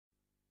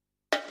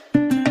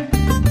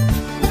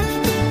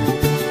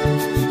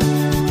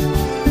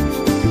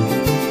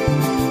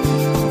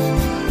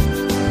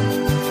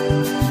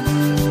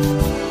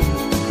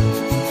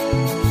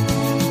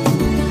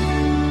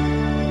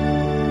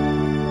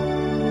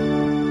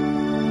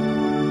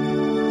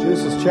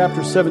Genesis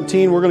chapter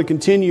 17. We're going to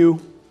continue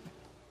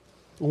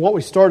on what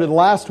we started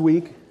last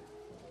week.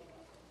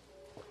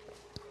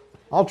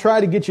 I'll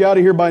try to get you out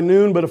of here by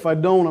noon, but if I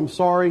don't, I'm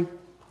sorry.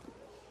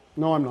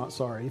 No, I'm not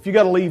sorry. If you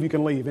got to leave, you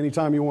can leave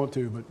anytime you want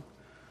to, but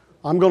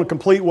I'm going to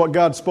complete what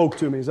God spoke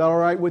to me. Is that all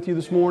right with you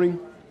this morning?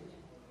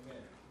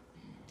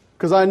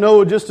 Because I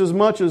know just as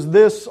much as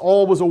this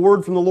all was a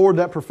word from the Lord,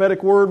 that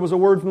prophetic word was a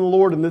word from the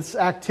Lord, and this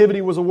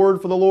activity was a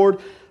word from the Lord,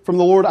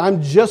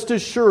 I'm just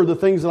as sure the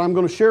things that I'm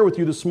going to share with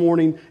you this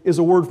morning is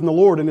a word from the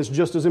Lord, and it's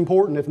just as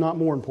important, if not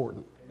more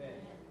important. Amen.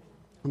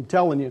 I'm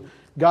telling you,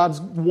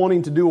 God's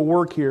wanting to do a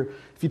work here.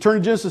 If you turn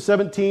to Genesis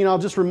 17, I'll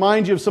just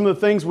remind you of some of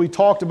the things we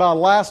talked about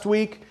last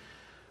week.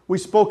 We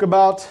spoke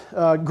about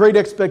great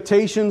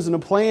expectations and the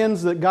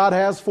plans that God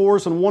has for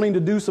us and wanting to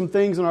do some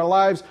things in our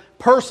lives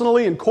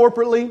personally and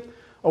corporately.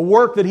 A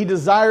work that He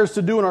desires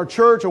to do in our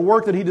church, a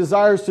work that He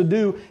desires to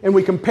do. And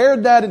we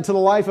compared that into the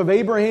life of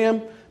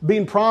Abraham,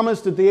 being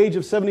promised at the age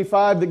of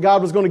 75 that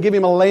God was going to give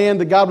him a land,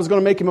 that God was going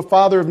to make him a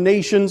father of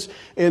nations,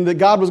 and that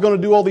God was going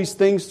to do all these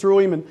things through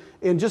him.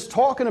 And just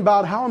talking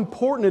about how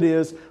important it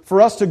is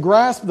for us to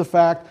grasp the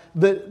fact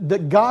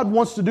that God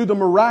wants to do the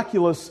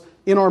miraculous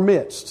in our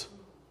midst.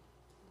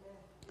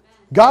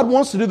 God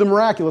wants to do the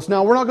miraculous.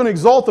 Now, we're not going to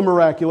exalt the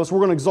miraculous. We're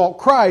going to exalt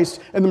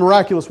Christ, and the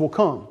miraculous will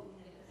come.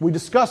 We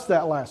discussed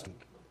that last week.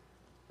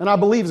 And I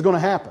believe it's going to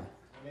happen.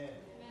 Amen.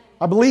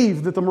 I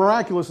believe that the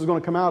miraculous is going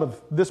to come out of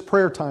this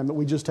prayer time that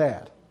we just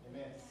had.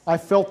 Amen. I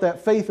felt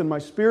that faith in my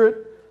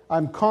spirit.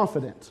 I'm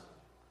confident.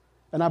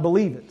 And I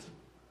believe it.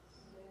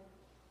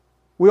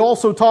 We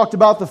also talked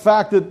about the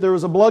fact that there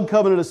was a blood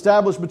covenant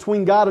established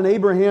between God and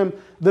Abraham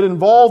that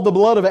involved the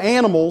blood of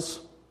animals,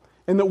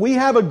 and that we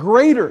have a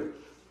greater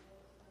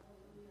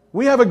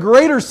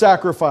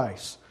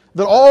sacrifice.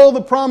 That all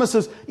the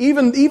promises,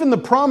 even the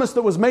promise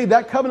that was made,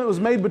 that covenant was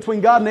made between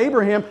God and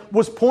Abraham,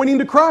 was pointing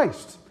to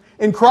Christ.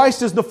 And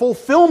Christ is the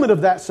fulfillment of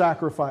that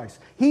sacrifice.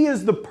 He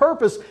is the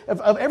purpose of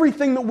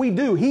everything that we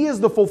do. He is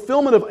the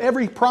fulfillment of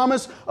every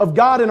promise of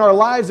God in our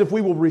lives. If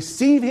we will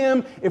receive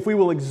Him, if we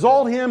will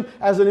exalt Him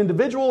as an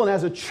individual and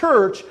as a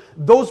church,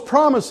 those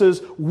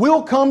promises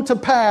will come to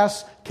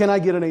pass. Can I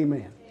get an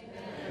amen?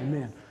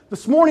 Amen.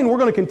 This morning we're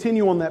going to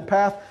continue on that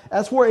path.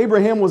 That's where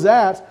Abraham was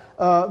at.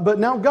 But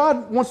now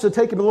God wants to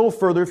take it a little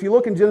further. If you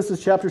look in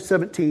Genesis chapter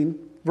 17,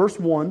 verse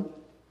 1.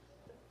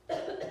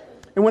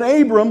 And when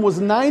Abram was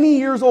 90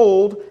 years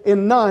old,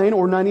 and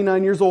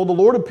 99 years old, the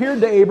Lord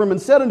appeared to Abram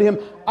and said unto him,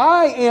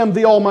 I am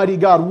the Almighty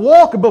God.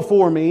 Walk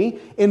before me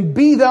and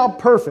be thou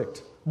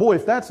perfect. Boy,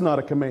 if that's not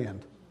a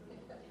command.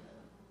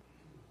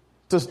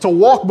 To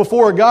walk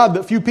before a God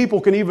that few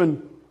people can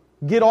even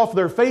get off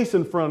their face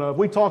in front of.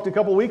 We talked a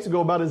couple of weeks ago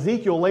about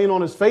Ezekiel laying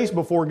on his face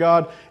before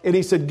God, and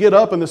he said, get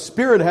up, and the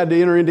Spirit had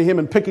to enter into him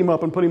and pick him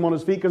up and put him on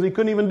his feet because he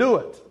couldn't even do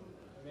it.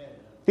 Amen.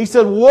 He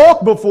said,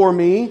 walk before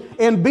me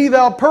and be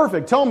thou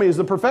perfect. Tell me, is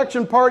the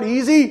perfection part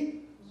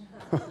easy?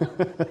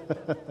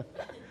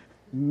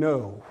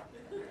 No.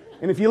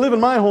 And if you live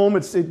in my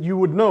home, you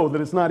would know that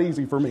it's not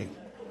easy for me.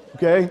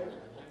 Okay?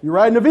 You're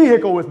riding a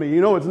vehicle with me. You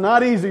know it's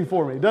not easy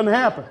for me. It doesn't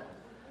happen.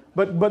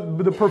 But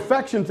the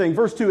perfection thing,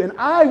 verse 2, and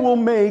I will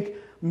make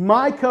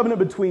my covenant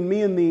between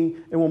me and thee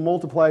and will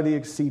multiply thee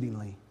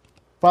exceedingly.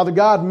 Father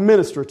God,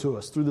 minister to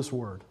us through this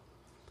word.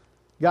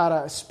 God,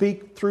 I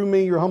speak through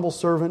me, your humble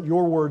servant,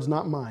 your words,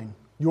 not mine.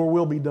 Your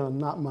will be done,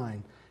 not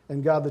mine.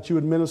 And God, that you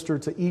would minister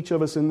to each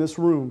of us in this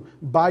room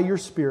by your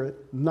Spirit,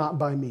 not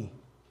by me.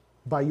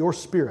 By your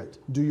Spirit,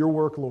 do your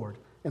work, Lord.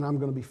 And I'm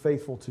going to be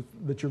faithful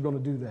that you're going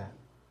to do that.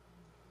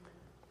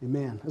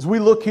 Amen. As we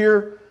look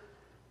here,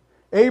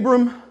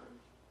 Abram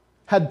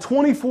had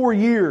 24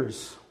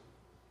 years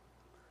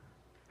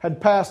had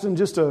passed in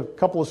just a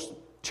couple of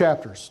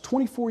chapters.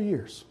 24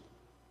 years.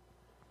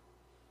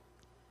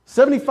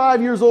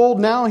 75 years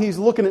old, now he's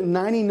looking at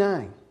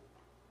 99.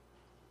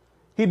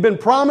 He'd been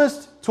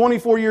promised,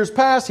 24 years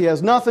passed, he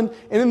has nothing.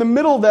 And in the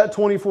middle of that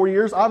 24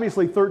 years,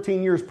 obviously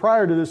 13 years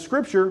prior to this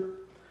scripture,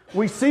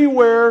 we see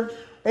where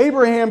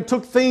Abraham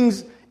took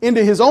things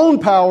into his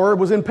own power,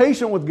 was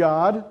impatient with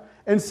God,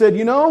 and said,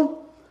 you know,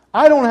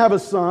 I don't have a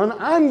son.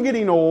 I'm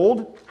getting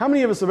old. How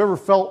many of us have ever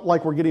felt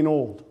like we're getting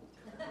old?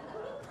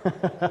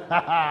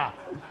 I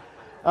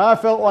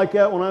felt like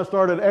that when I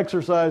started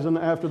exercising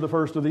after the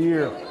first of the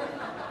year.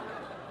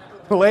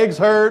 My legs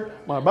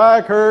hurt. My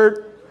back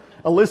hurt.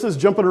 Alyssa's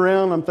jumping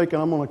around. I'm thinking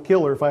I'm going to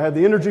kill her. If I had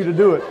the energy to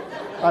do it,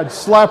 I'd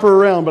slap her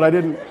around, but I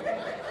didn't.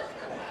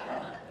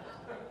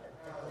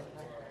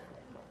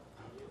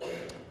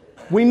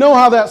 We know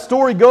how that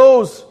story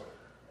goes.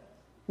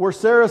 Where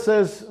Sarah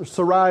says, or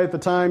Sarai at the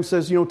time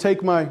says, you know,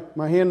 take my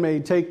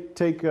handmaid,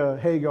 take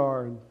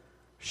Hagar, and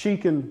she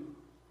can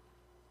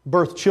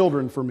birth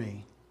children for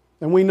me.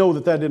 And we know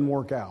that didn't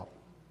work out.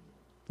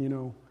 You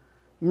know,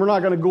 we're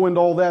not going to go into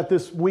all that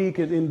this week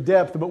in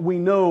depth, but we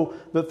know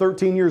that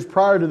 13 years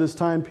prior to this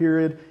time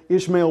period,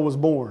 Ishmael was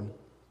born.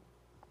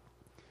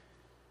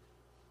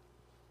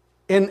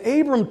 And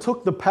Abram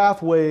took the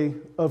pathway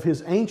of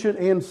his ancient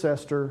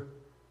ancestor,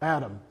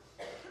 Adam.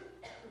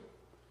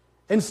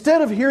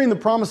 Instead of hearing the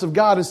promise of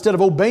God, instead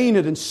of obeying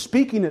it and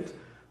speaking it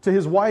to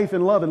his wife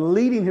in love and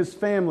leading his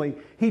family,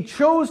 he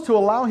chose to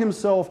allow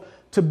himself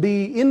to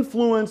be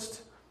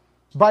influenced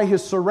by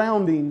his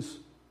surroundings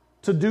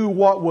to do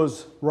what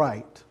was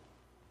right.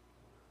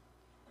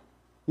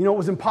 You know, it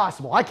was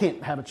impossible. I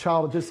can't have a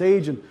child at this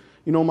age, and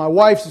you know, my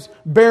wife's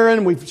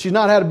barren. She's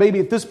not had a baby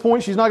at this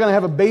point. She's not going to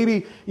have a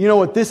baby, you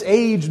know, at this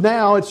age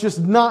now. It's just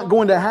not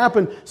going to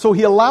happen. So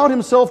he allowed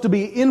himself to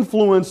be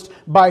influenced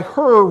by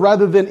her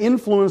rather than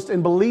influenced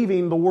in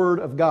believing the Word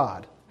of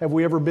God. Have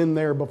we ever been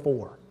there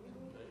before?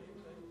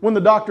 When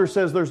the doctor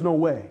says there's no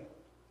way.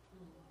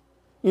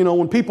 You know,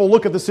 when people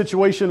look at the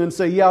situation and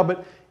say, yeah,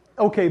 but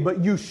okay,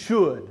 but you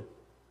should.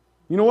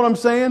 You know what I'm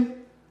saying?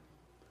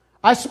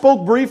 I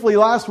spoke briefly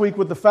last week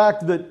with the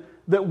fact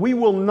that we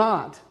will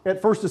not,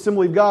 at First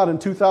Assembly of God in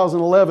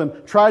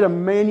 2011, try to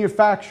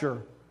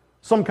manufacture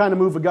some kind of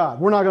move of God.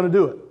 We're not going to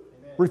do it.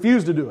 Amen.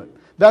 Refuse to do it.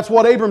 That's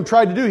what Abram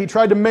tried to do. He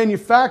tried to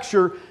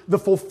manufacture the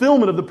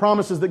fulfillment of the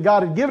promises that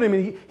God had given him.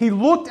 And he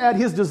looked at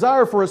his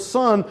desire for a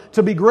son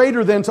to be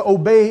greater than to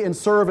obey and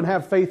serve and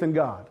have faith in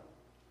God.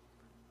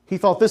 He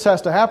thought, this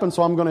has to happen,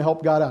 so I'm going to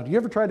help God out. You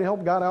ever tried to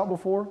help God out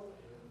before?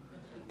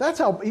 That's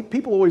how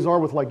people always are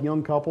with like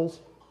young couples.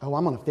 Oh,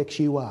 I'm going to fix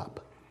you up.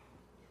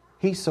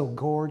 He's so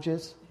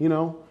gorgeous, you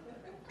know,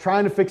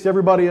 trying to fix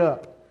everybody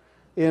up.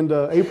 And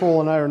April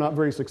and I are not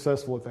very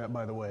successful at that,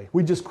 by the way.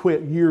 We just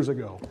quit years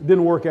ago. It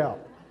didn't work out.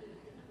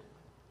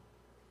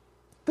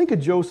 Think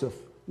of Joseph.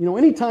 You know,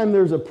 anytime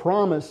there's a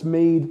promise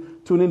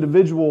made to an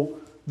individual,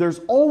 there's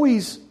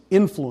always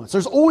influence.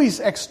 There's always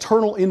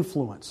external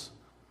influence.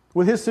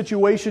 With his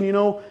situation, you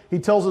know, he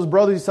tells his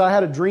brothers, he said, I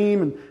had a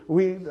dream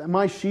and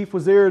my sheaf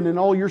was there and then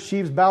all your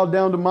sheaves bowed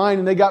down to mine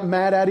and they got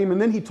mad at him.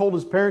 And then he told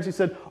his parents, he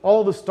said,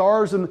 all the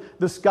stars in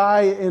the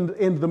sky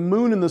and the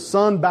moon and the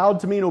sun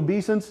bowed to me in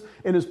obeisance.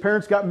 And his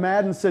parents got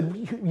mad and said,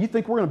 you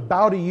think we're going to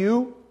bow to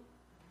you?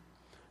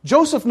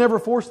 Joseph never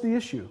forced the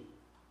issue.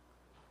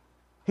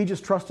 He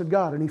just trusted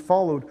God and he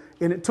followed.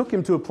 And it took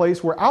him to a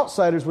place where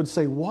outsiders would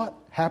say, what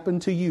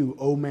happened to you,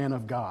 O man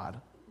of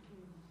God?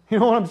 You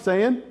know what I'm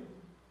saying?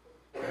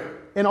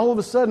 And all of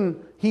a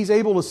sudden, he's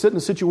able to sit in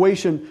a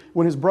situation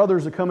when his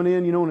brothers are coming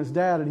in, you know, and his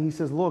dad, and he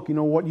says, look, you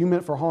know what you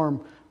meant for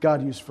harm,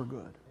 God used for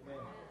good. Amen.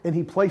 And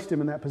he placed him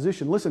in that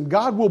position. Listen,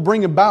 God will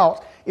bring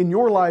about in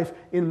your life,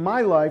 in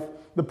my life,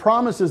 the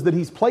promises that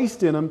He's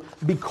placed in him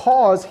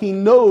because He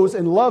knows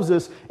and loves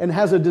us and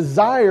has a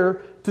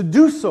desire to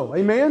do so.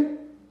 Amen?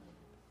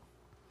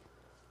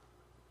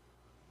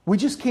 We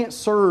just can't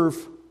serve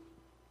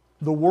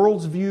the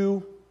world's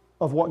view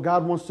of what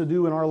God wants to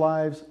do in our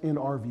lives and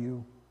our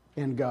view.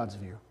 In God's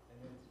view.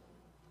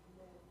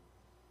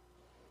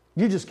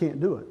 You just can't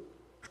do it.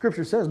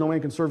 Scripture says no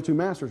man can serve two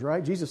masters,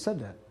 right? Jesus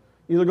said that.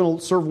 You're either going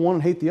to serve one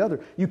and hate the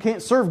other. You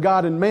can't serve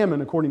God and mammon,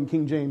 according to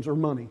King James, or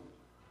money.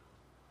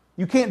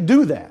 You can't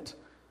do that.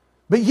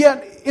 But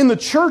yet, in the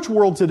church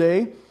world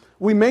today,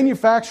 we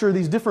manufacture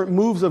these different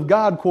moves of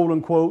God, quote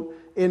unquote,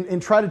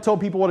 and try to tell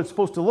people what it's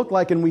supposed to look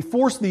like, and we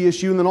force the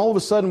issue, and then all of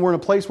a sudden we're in a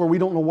place where we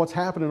don't know what's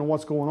happening and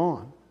what's going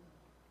on.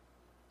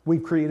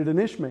 We've created an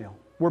Ishmael,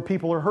 where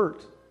people are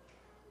hurt.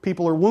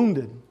 People are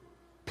wounded.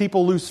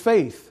 People lose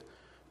faith.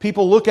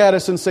 People look at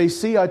us and say,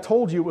 see, I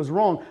told you it was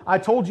wrong. I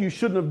told you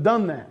shouldn't have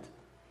done that.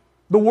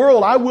 The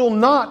world, I will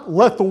not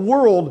let the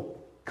world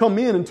come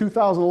in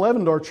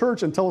 2011 to our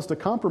church and tell us to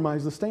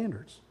compromise the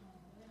standards.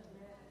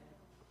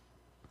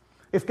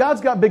 If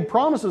God's got big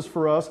promises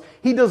for us,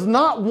 He does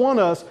not want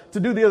us to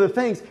do the other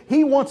things.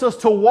 He wants us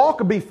to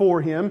walk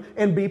before Him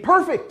and be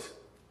perfect.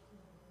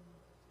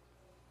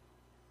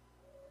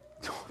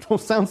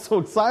 Don't sound so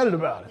excited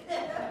about it.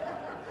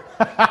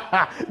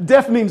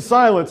 Deafening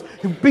silence.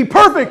 Be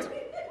perfect.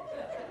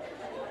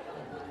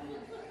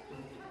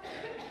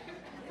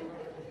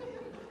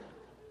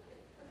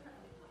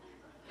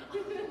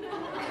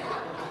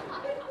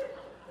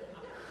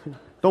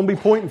 Don't be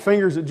pointing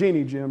fingers at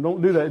Jeannie, Jim.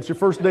 Don't do that. It's your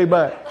first day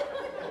back.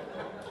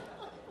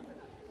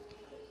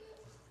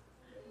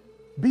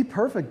 Be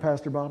perfect,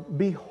 Pastor Bob.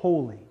 Be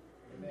holy.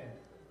 Amen.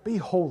 Be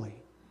holy.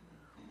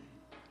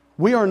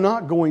 We are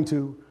not going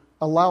to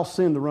allow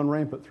sin to run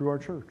rampant through our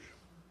church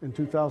in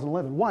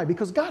 2011. Why?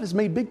 Because God has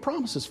made big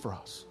promises for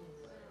us.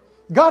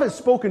 God has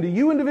spoken to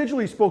you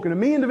individually, He's spoken to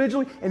me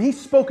individually, and He's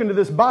spoken to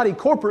this body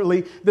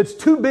corporately that's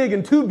too big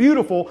and too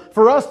beautiful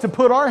for us to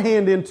put our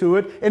hand into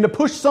it and to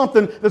push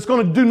something that's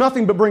going to do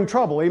nothing but bring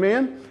trouble.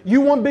 Amen?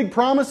 You want big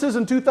promises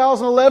in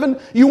 2011?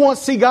 You want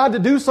to see God to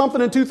do something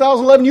in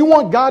 2011? You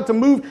want God to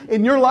move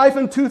in your life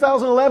in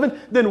 2011?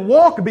 Then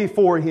walk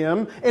before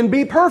Him and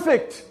be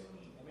perfect.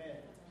 Amen.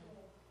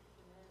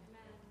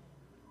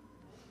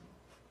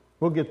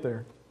 We'll get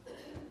there.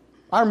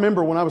 I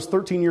remember when I was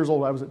 13 years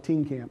old, I was at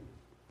teen camp.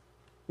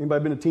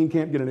 Anybody been to teen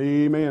camp? Get an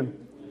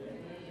amen.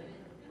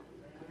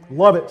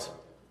 Love it.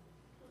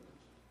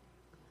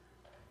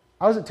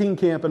 I was at teen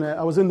camp and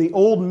I was in the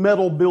old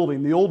metal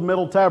building, the old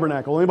metal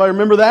tabernacle. Anybody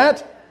remember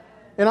that?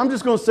 And I'm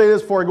just going to say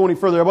this before I go any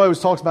further. Everybody always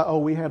talks about, oh,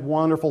 we had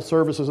wonderful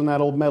services in that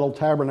old metal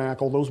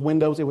tabernacle. Those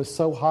windows, it was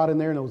so hot in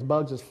there and those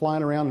bugs just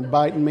flying around and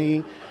biting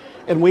me.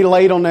 And we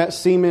laid on that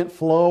cement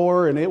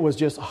floor, and it was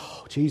just,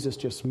 oh, Jesus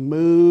just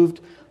moved.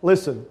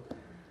 Listen,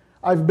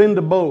 I've been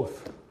to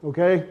both,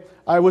 okay?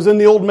 I was in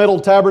the old metal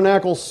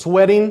tabernacle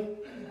sweating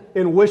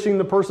and wishing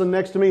the person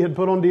next to me had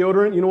put on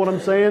deodorant. You know what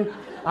I'm saying?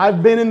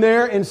 I've been in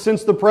there and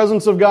sensed the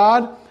presence of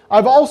God.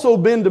 I've also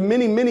been to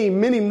many, many,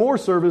 many more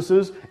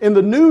services in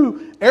the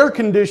new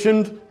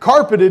air-conditioned,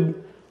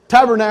 carpeted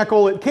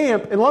tabernacle at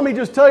camp. And let me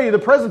just tell you, the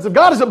presence of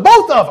God is at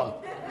both of them.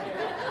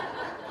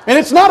 And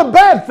it's not a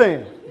bad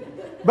thing.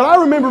 But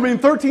I remember being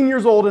 13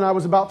 years old, and I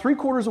was about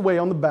 3/4 away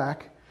on the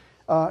back.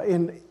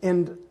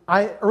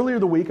 Earlier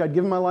the week, I'd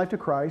given my life to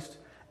Christ,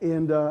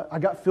 and I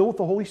got filled with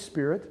the Holy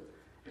Spirit.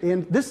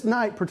 And this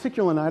night,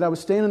 particular night, I was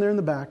standing there in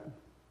the back.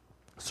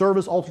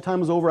 Service, altar time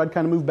was over. I'd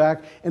kind of moved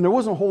back, and there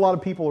wasn't a whole lot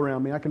of people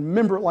around me. I can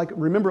remember it like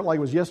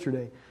it was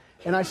yesterday.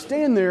 And I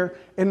stand there,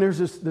 and there's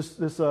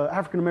this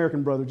African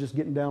American brother just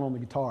getting down on the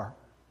guitar,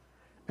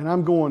 and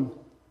I'm going,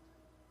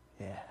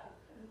 yeah.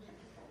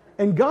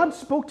 And God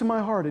spoke to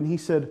my heart, and He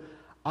said,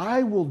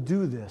 I will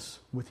do this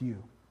with you.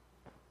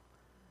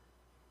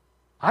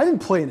 I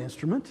didn't play an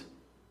instrument.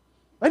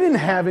 I didn't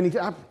have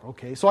anything.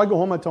 Okay, so I go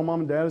home, I tell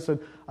Mom and Dad, I said,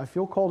 I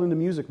feel called into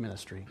music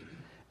ministry.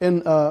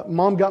 And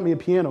Mom got me a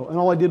piano, and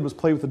all I did was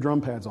play with the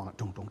drum pads on it.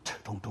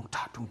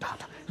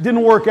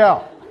 Didn't work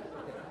out.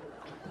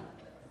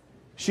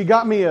 She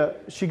got me a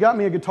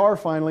guitar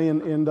finally,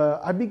 and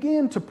I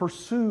began to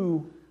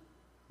pursue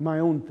my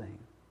own thing.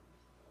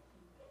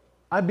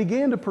 I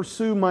began to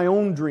pursue my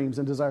own dreams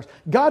and desires.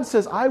 God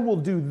says, I will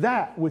do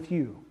that with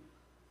you.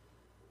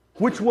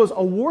 Which was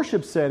a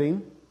worship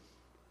setting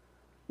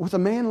with a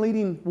man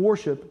leading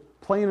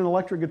worship, playing an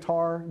electric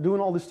guitar,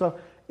 doing all this stuff.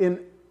 And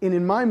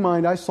in my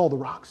mind, I saw the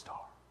rock star.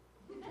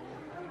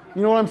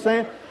 You know what I'm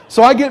saying?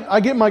 So I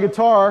get my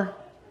guitar,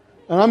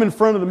 and I'm in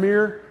front of the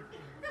mirror.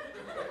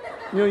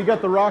 You know, you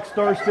got the rock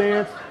star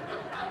stance.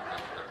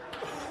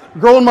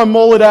 Growing my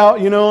mullet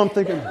out, you know, I'm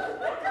thinking...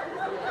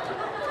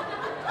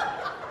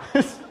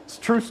 It's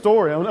a true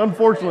story.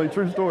 Unfortunately,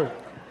 true story.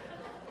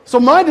 So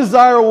my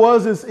desire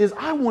is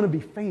I want to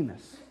be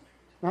famous.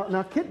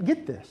 Now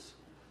get this.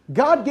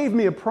 God gave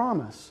me a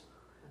promise,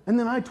 and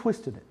then I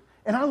twisted it.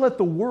 And I let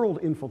the world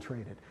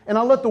infiltrate it. And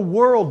I let the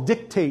world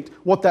dictate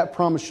what that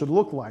promise should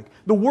look like.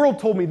 The world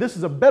told me this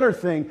is a better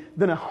thing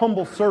than a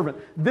humble servant.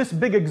 This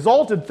big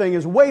exalted thing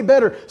is way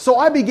better. So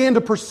I began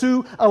to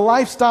pursue a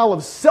lifestyle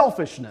of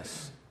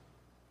selfishness.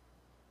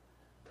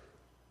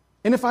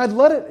 And if I'd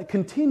let it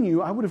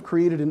continue, I would have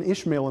created an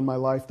Ishmael in my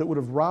life that would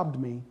have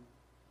robbed me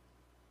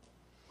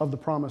of the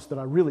promise that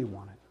I really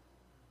wanted.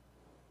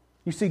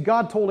 You see,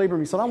 God told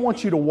Abraham, He said, I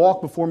want you to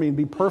walk before me and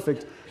be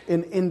perfect.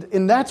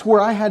 And that's where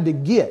I had to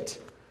get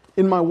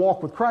in my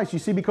walk with Christ. You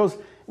see, because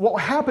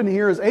what happened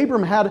here is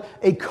Abram had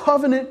a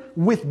covenant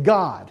with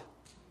God.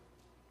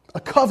 A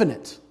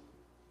covenant.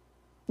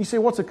 You say,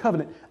 what's a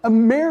covenant? A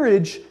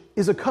marriage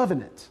is a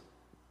covenant.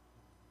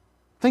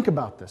 Think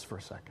about this for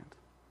a second.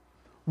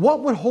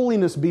 What would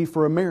holiness be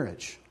for a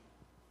marriage?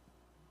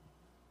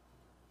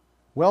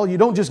 Well, you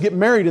don't just get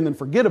married and then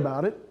forget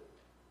about it.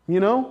 You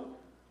know?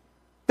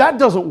 That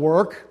doesn't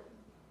work.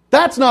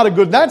 That's not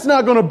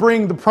going to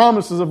bring the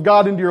promises of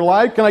God into your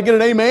life. Can I get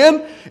an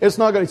amen? It's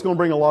going to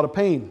bring a lot of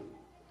pain.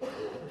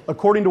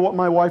 According to what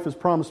my wife has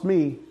promised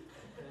me,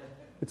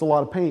 it's a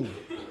lot of pain.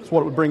 It's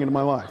what it would bring into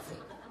my life.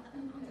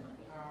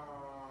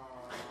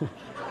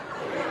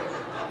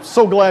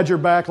 So glad you're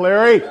back,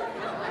 Larry.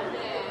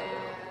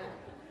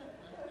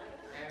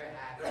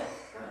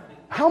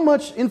 How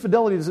much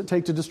infidelity does it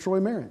take to destroy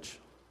marriage?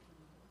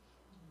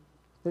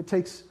 It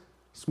takes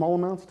small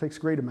amounts, it takes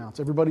great amounts.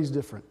 Everybody's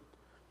different.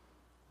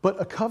 But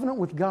a covenant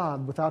with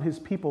God without His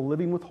people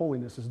living with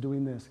holiness is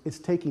doing this. It's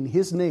taking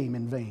His name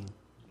in vain.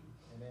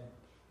 Amen.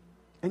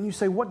 And you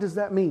say, what does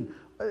that mean?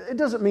 It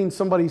doesn't mean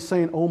somebody's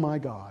saying, oh my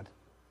God.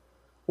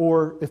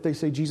 Or if they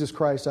say Jesus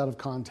Christ out of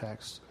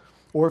context.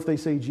 Or if they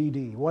say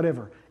GD,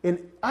 whatever. And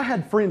I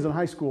had friends in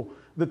high school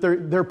that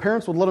their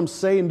parents would let them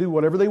say and do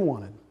whatever they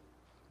wanted.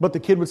 But the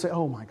kid would say,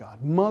 oh my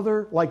God,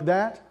 mother, like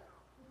that?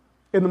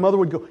 And the mother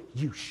would go,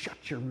 you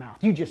shut your mouth.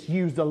 You just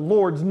used the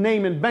Lord's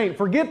name in vain.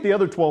 Forget the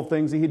other 12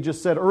 things He had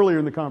just said earlier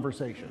in the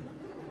conversation.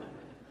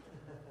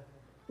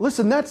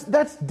 Listen,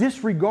 that's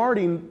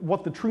disregarding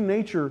what the true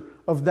nature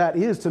of that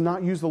is, to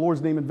not use the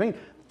Lord's name in vain.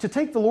 To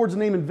take the Lord's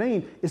name in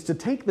vain is to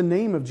take the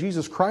name of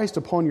Jesus Christ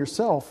upon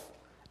yourself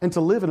and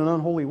to live in an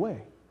unholy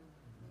way.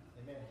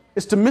 Amen.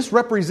 It's to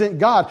misrepresent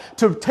God,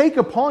 to take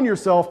upon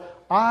yourself,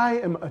 I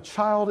am a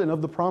child and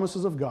of the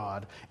promises of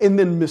God, and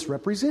then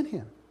misrepresent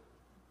Him.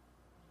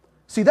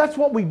 See, that's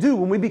what we do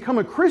when we become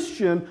a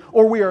Christian,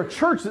 or we are a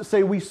church that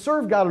say we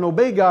serve God and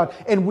obey God,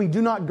 and we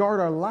do not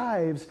guard our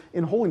lives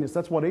in holiness.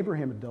 That's what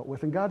Abraham had dealt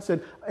with. And God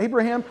said,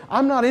 Abraham,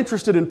 I'm not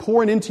interested in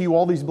pouring into you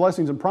all these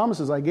blessings and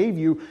promises I gave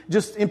you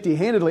just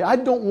empty-handedly. I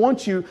don't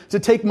want you to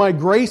take my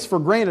grace for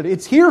granted.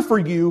 It's here for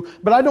you,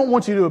 but I don't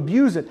want you to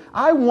abuse it.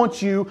 I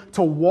want you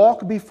to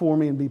walk before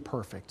me and be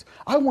perfect.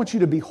 I want you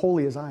to be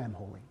holy as I am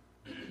holy.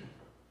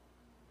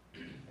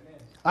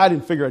 I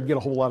didn't figure I'd get a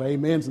whole lot of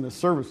amens in this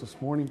service this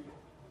morning.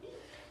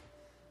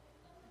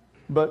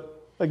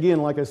 But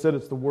Again, like I said,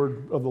 it's the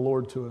word of the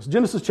Lord to us.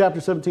 Genesis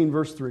chapter 17,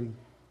 verse 3.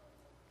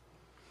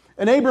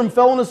 And Abram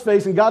fell on his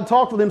face, and God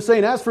talked with him,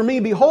 saying, As for me,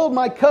 behold,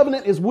 my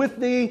covenant is with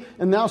thee,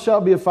 and thou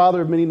shalt be a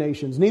father of many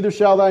nations. Neither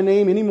shall thy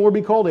name any more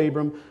be called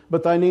Abram,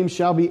 but thy name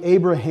shall be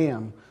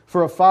Abraham.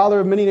 For a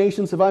father of many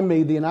nations have I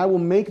made thee, and I will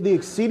make thee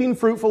exceeding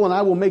fruitful, and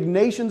I will make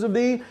nations of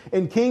thee,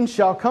 and kings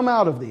shall come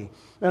out of thee.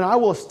 And I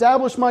will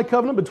establish my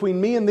covenant between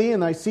me and thee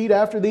and thy seed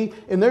after thee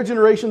in their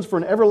generations for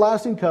an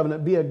everlasting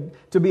covenant,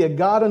 to be a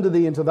God unto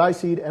thee and to thy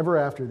seed ever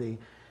after thee.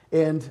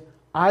 And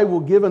I will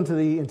give unto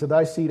thee and to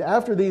thy seed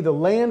after thee the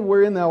land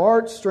wherein thou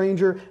art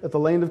stranger at the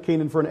land of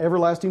Canaan for an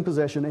everlasting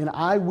possession, and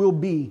I will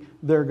be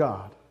their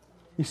God.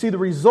 You see the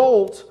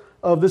result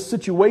of this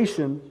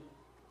situation.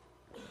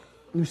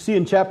 You see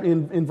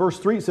in verse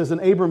 3 it says,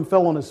 And Abram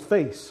fell on his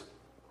face.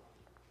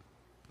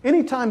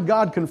 Anytime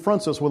God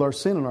confronts us with our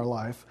sin in our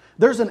life,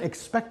 there's an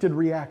expected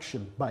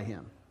reaction by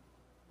Him.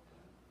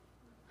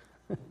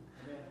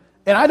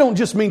 And I don't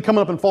just mean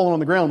coming up and falling on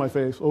the ground on my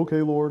face.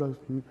 Okay, Lord.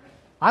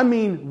 I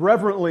mean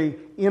reverently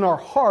in our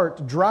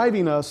heart,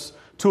 driving us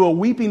to a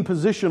weeping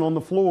position on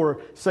the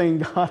floor, saying,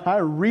 God, I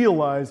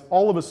realize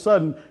all of a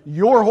sudden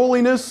your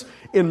holiness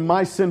in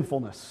my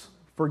sinfulness.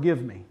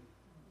 Forgive me.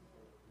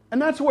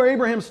 And that's where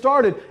Abraham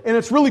started. And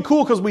it's really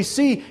cool because we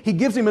see he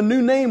gives him a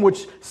new name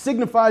which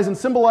signifies and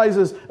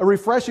symbolizes a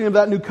refreshing of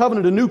that new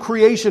covenant, a new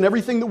creation,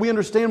 everything that we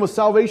understand with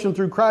salvation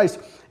through Christ.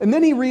 And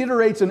then he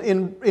reiterates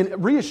and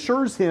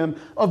reassures him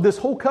of this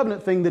whole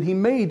covenant thing that he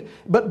made.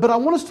 But I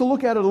want us to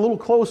look at it a little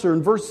closer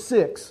in verse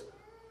 6.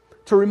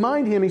 To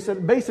remind him, he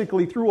said,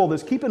 basically through all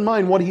this, keep in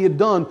mind what he had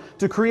done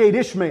to create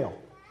Ishmael.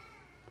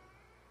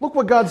 Look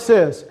what God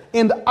says.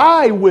 And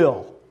I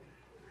will.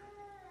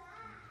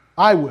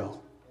 I will.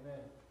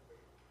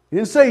 He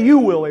didn't say you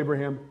will,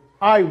 Abraham.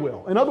 I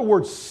will. In other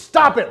words,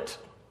 stop it.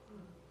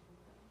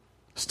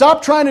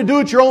 Stop trying to do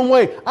it your own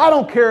way. I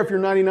don't care if you're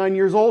 99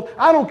 years old.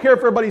 I don't care if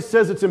everybody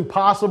says it's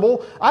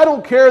impossible. I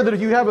don't care that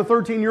if you have a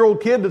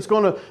 13-year-old kid that's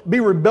going to be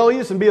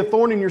rebellious and be a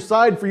thorn in your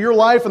side for your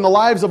life and the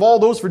lives of all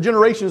those for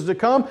generations to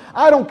come.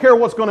 I don't care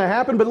what's going to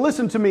happen, but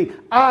listen to me.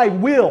 I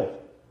will,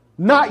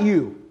 not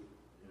you.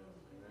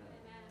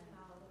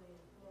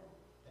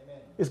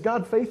 Is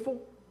God faithful?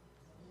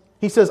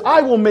 He says,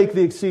 I will make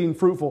thee exceeding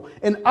fruitful,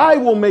 and I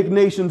will make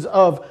nations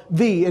of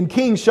thee, and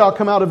kings shall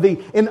come out of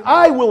thee, and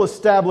I will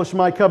establish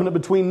my covenant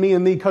between me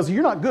and thee, because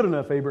you're not good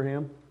enough,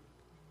 Abraham.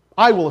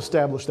 I will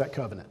establish that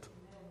covenant.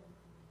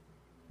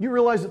 You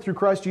realize that through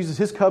Christ Jesus,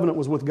 His covenant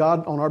was with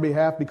God on our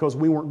behalf because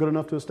we weren't good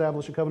enough to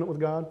establish a covenant with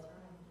God?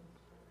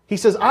 He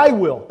says, I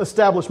will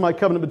establish my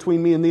covenant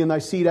between me and thee and thy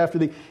seed after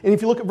thee. And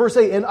if you look at verse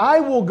 8, and I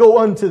will go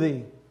unto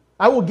thee.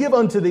 I will give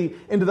unto thee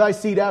and to thy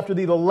seed after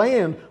thee the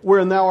land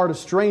wherein thou art a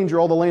stranger,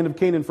 all the land of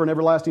Canaan for an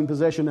everlasting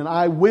possession, and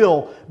I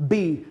will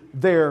be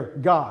their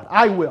God.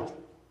 I will.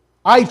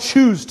 I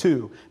choose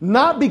to.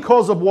 Not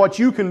because of what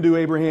you can do,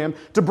 Abraham,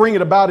 to bring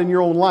it about in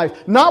your own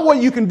life. Not what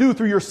you can do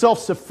through your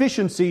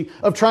self-sufficiency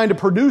of trying to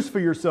produce for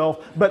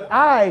yourself, but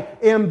I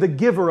am the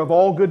giver of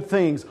all good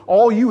things.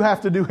 All you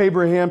have to do,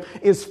 Abraham,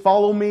 is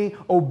follow me,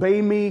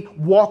 obey me,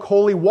 walk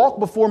holy, walk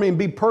before me and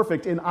be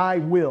perfect, and I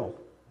will.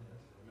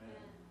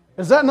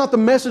 Is that not the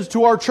message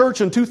to our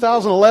church in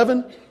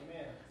 2011? Amen.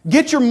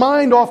 Get your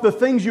mind off the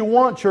things you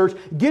want, church.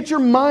 Get your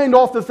mind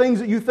off the things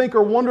that you think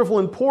are wonderful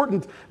and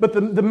important. But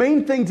the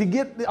main thing to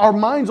get our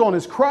minds on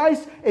is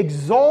Christ.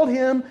 Exalt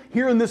Him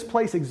here in this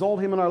place.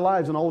 Exalt Him in our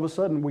lives. And all of a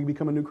sudden we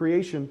become a new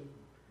creation.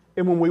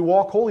 And when we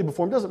walk holy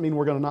before Him, doesn't mean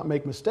we're going to not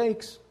make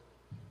mistakes.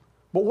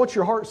 But what's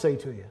your heart say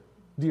to you?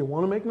 Do you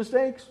want to make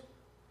mistakes?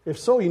 If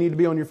so, you need to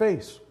be on your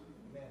face.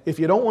 Amen. If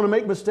you don't want to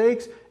make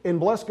mistakes, and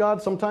bless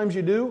God, sometimes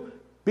you do,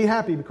 be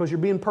happy because you're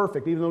being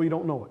perfect even though you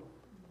don't know it.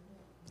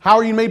 How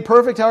are you made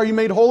perfect? How are you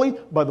made holy?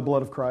 By the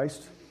blood of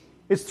Christ.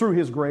 It's through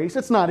His grace.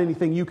 It's not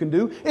anything you can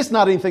do. It's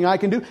not anything I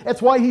can do. That's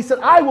why He said,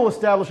 I will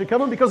establish a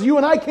covenant, because you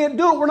and I can't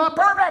do it. We're not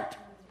perfect.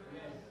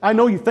 I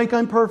know you think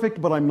I'm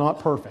perfect, but I'm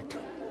not perfect.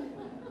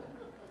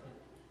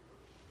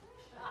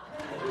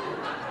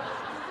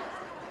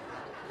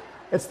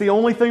 It's the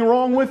only thing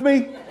wrong with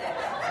me.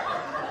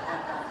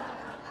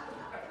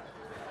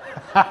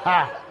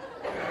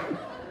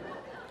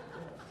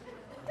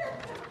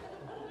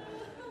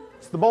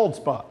 The bald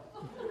spot.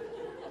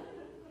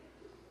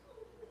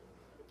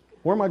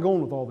 Where am I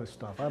going with all this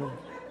stuff?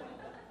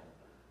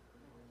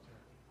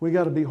 We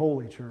got to be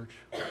holy, church.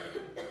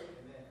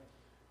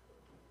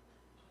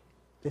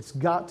 It's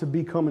got to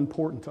become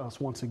important to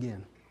us once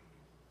again.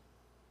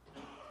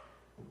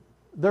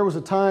 There was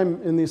a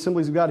time in the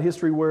Assemblies of God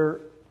history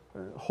where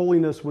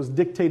holiness was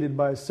dictated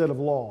by a set of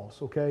laws,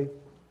 okay?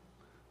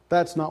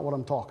 That's not what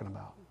I'm talking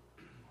about.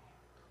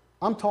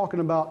 I'm talking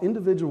about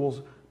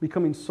individuals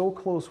becoming so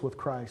close with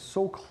Christ,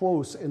 so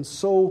close and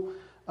so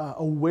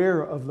aware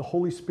of the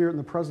Holy Spirit and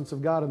the presence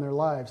of God in their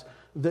lives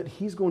that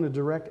He's going to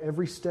direct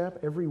every step,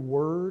 every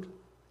word,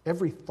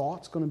 every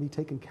thought's going to be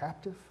taken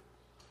captive.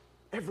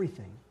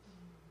 Everything.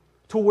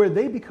 to where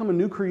they become a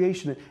new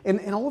creation.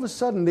 And all of a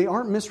sudden, they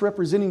aren't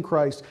misrepresenting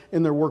Christ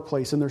in their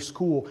workplace, in their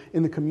school,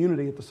 in the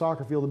community, at the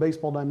soccer field, the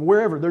baseball diamond,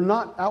 wherever. They're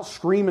not out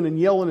screaming and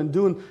yelling and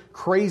doing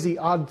crazy,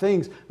 odd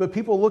things. But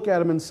people look at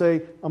them and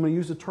say, I'm going to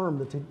use the term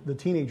that the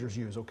teenagers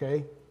use,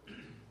 okay?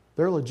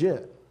 They're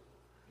legit.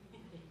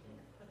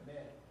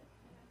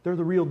 They're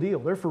the real deal.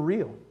 They're for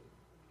real.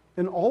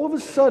 And all of a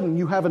sudden,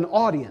 you have an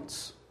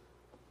audience.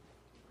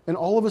 And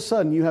all of a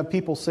sudden, you have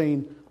people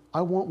saying,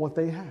 I want what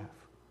they have.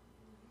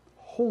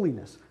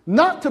 Holiness.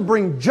 Not to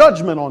bring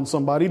judgment on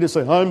somebody, to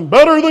say, I'm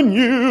better than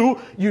you.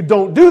 You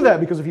don't do that,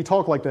 because if you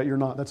talk like that, you're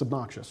not. That's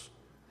obnoxious.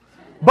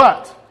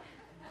 But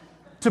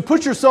to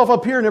put yourself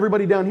up here and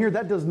everybody down here,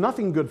 that does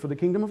nothing good for the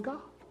kingdom of God.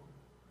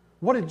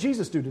 What did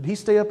Jesus do? Did He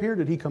stay up here?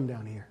 Did He come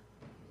down here?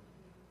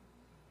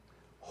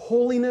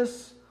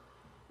 Holiness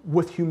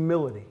with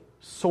humility.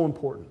 So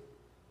important.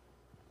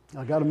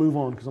 I got to move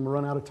on because I'm going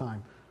to run out of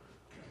time.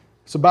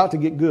 It's about to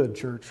get good,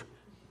 church.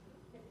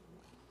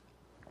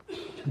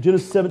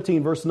 Genesis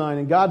 17, verse 9.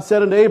 And God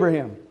said unto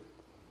Abraham,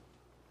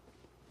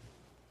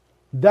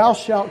 Thou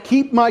shalt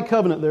keep my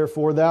covenant,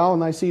 therefore, thou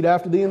and thy seed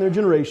after thee and their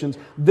generations.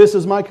 This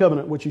is my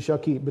covenant which ye shall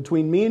keep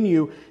between me and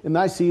you and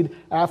thy seed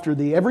after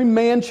thee. Every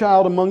man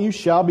child among you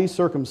shall be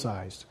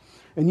circumcised.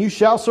 And you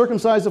shall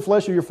circumcise the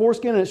flesh of your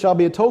foreskin, and it shall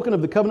be a token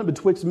of the covenant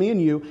betwixt me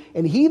and you.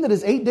 And he that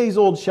is 8 days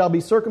old shall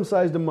be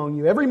circumcised among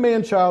you. Every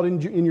man child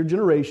in your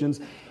generations,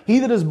 he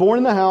that is born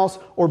in the house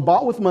or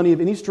bought with money of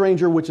any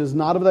stranger which is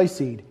not of thy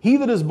seed. He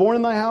that is born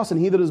in thy house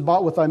and he that is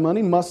bought with thy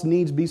money must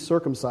needs be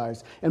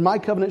circumcised. And my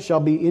covenant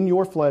shall be in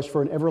your flesh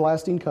for an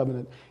everlasting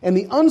covenant. And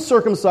the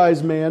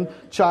uncircumcised man,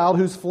 child,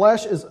 whose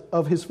flesh is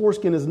of his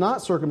foreskin is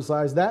not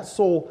circumcised, that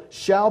soul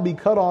shall be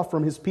cut off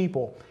from his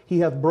people. He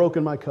hath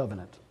broken my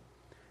covenant.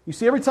 You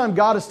see, every time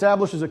God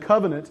establishes a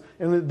covenant,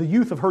 and the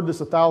youth have heard this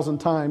 1,000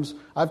 times,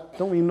 I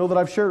don't even know that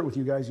I've shared it with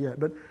you guys yet,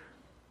 but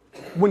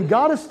when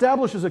God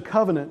establishes a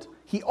covenant,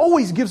 He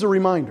always gives a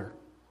reminder.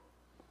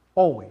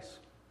 Always.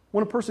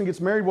 When a person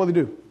gets married, what do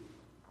they do?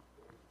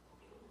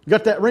 You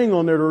got that ring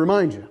on there to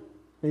remind you.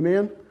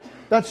 Amen?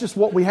 That's just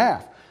what we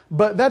have.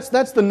 But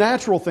that's the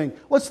natural thing.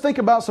 Let's think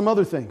about some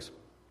other things.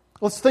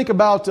 Let's think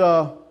about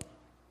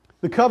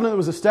the covenant that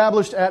was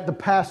established at the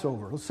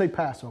Passover. Let's say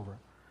Passover.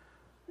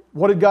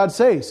 What did God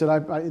say? He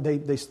said,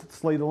 they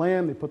slay the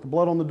lamb, they put the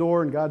blood on the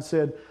door, and God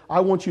said,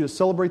 I want you to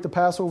celebrate the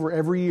Passover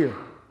every year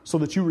so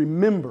that you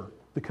remember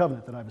the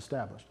covenant that I've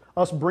established.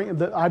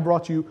 That I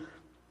brought you,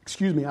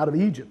 out of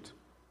Egypt.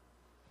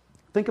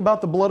 Think about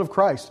the blood of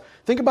Christ.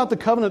 Think about the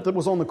covenant that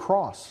was on the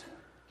cross.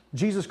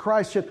 Jesus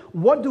Christ said,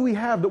 what do we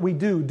have that we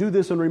do? Do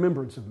this in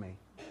remembrance of me.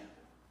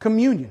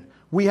 Communion.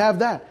 We have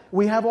that.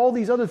 We have all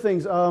these other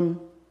things.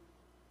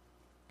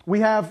 We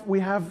have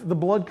the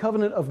blood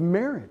covenant of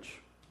marriage.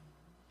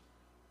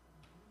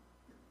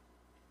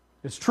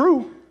 It's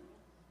true.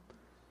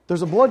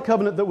 There's a blood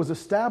covenant that was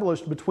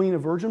established between a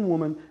virgin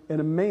woman and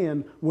a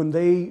man when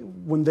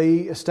they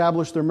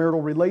established their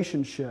marital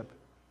relationship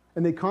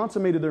and they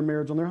consummated their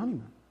marriage on their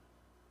honeymoon.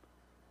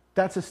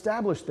 That's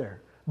established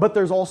there. But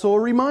there's also a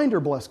reminder,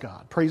 bless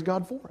God, praise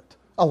God for it.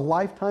 A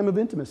lifetime of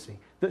intimacy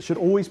that should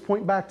always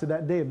point back to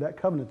that day of that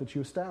covenant that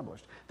you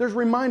established. There's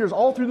reminders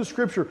all through the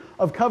Scripture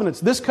of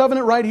covenants. This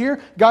covenant right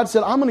here, God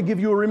said, I'm going to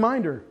give you a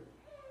reminder.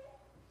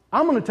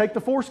 I'm going to take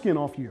the foreskin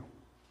off you.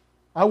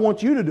 I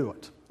want you to do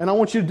it. And I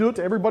want you to do it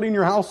to everybody in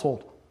your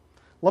household.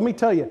 Let me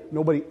tell you,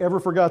 nobody ever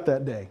forgot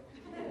that day.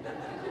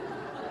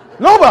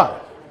 Nobody.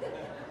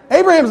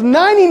 Abraham's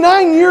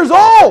 99 years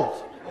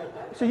old.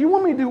 So you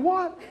want me to do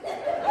what?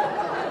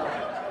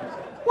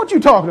 What you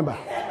talking about?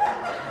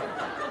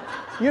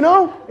 You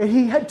know? And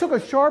he took a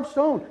sharp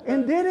stone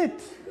and did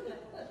it.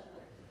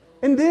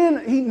 And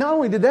then he not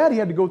only did that, he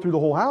had to go through the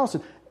whole house.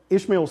 And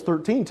Ishmael's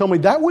 13. Tell me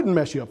that wouldn't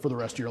mess you up for the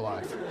rest of your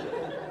life.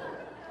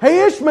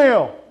 Hey,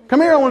 Ishmael,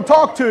 come here, I want to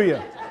talk to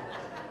you.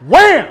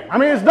 Wham! I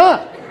mean, it's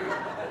done.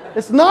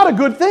 It's not a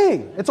good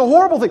thing. It's a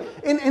horrible thing.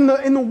 And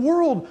the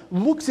world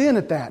looks in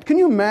at that. Can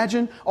you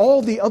imagine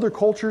all the other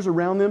cultures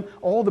around them,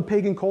 all the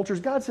pagan cultures?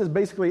 God says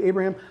basically,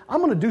 Abraham, I'm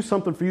going to do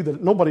something for you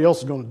that nobody else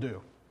is going to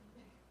do.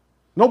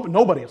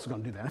 Nobody else is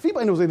going to do that. If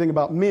anybody knows anything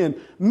about men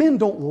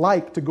don't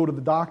like to go to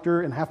the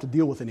doctor and have to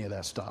deal with any of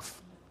that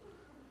stuff.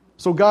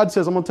 So God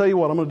says, I'm going to tell you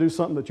what, I'm going to do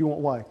something that you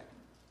won't like.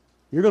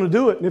 You're going to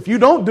do it. And if you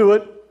don't do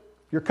it,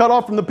 you're cut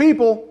off from the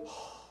people.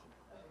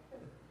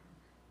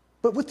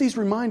 But with these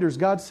reminders,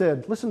 God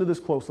said, listen to this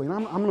closely, and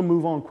I'm going to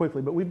move on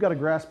quickly, but we've got to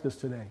grasp this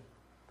today.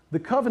 The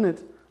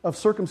covenant of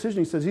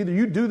circumcision, he says, either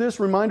you do this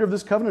reminder of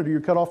this covenant or you're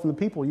cut off from the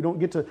people. You don't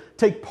get to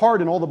take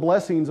part in all the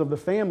blessings of the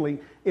family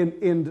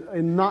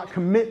and not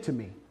commit to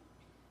me,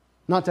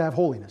 not to have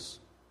holiness.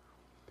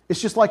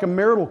 It's just like a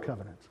marital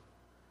covenant.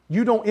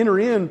 You don't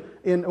enter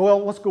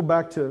well, let's go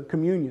back to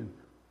communion,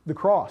 the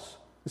cross.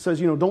 It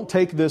says, don't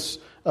take this,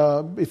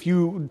 if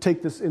you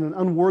take this in an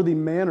unworthy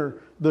manner,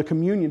 the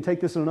communion,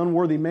 take this in an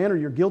unworthy manner,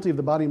 you're guilty of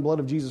the body and blood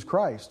of Jesus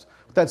Christ.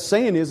 What that's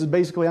saying is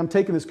basically I'm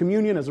taking this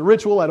communion as a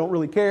ritual. I don't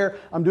really care.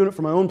 I'm doing it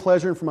for my own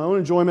pleasure and for my own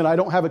enjoyment. I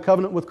don't have a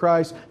covenant with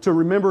Christ to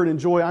remember and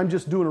enjoy. I'm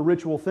just doing a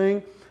ritual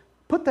thing.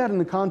 Put that in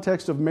the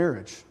context of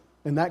marriage.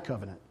 in that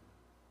covenant.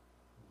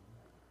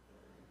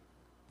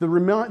 The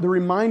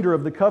reminder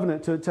of the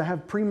covenant to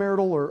have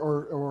premarital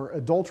or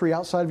adultery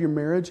outside of your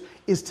marriage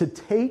is to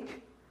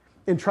take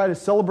and try to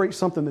celebrate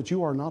something that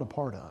you are not a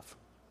part of.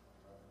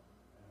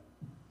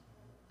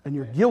 And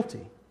you're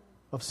guilty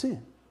of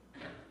sin.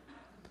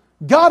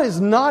 God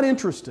is not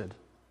interested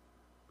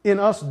in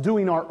us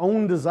doing our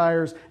own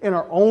desires and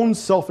our own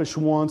selfish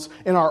wants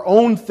and our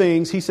own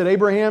things. He said,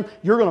 Abraham,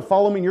 you're going to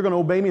follow me and you're going to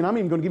obey me, and I'm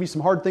even going to give you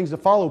some hard things to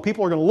follow.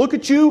 People are going to look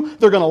at you.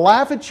 They're going to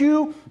laugh at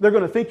you. They're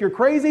going to think you're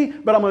crazy.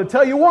 But I'm going to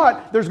tell you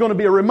what, there's going to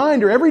be a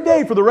reminder every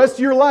day for the rest of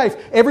your life,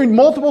 every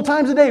multiple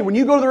times a day. When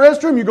you go to the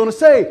restroom, you're going to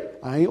say,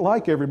 I ain't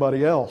like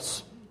everybody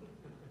else.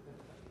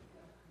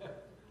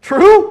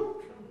 True?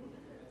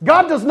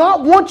 God does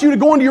not want you to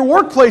go into your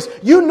workplace.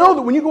 You know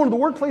that when you go into the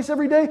workplace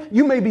every day,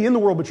 you may be in the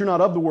world, but you're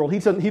not of the world. He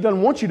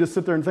doesn't want you to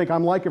sit there and think,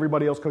 I'm like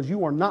everybody else, because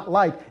you are not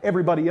like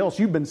everybody else.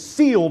 You've been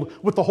sealed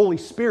with the Holy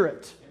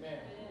Spirit. Amen.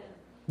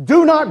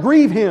 Do not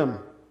grieve Him,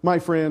 my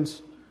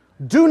friends.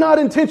 Do not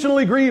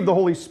intentionally grieve the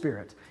Holy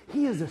Spirit.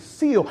 He is a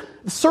seal.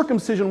 The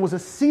circumcision was a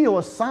seal,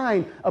 a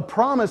sign, a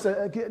promise,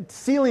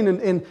 sealing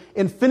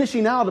and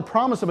finishing out a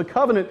promise of a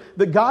covenant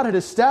that God had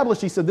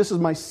established. He said, this is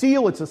my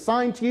seal. It's a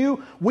sign to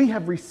you. We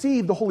have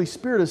received the Holy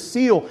Spirit, a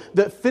seal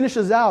that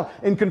finishes out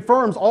and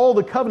confirms all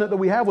the covenant that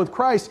we have with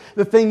Christ.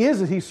 The thing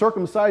is He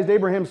circumcised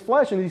Abraham's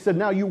flesh, and He said,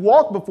 now you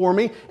walk before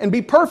me and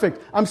be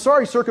perfect. I'm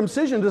sorry,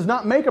 circumcision does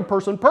not make a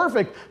person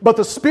perfect, but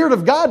the Spirit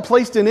of God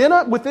placed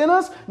within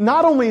us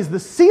not only is the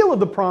seal of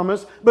the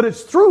promise, but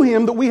it's through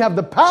Him that we have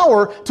the power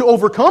to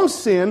overcome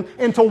sin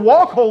and to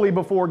walk holy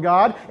before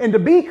God and to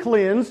be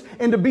cleansed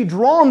and to be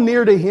drawn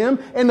near to Him,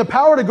 and the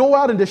power to go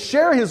out and to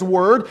share His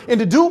Word and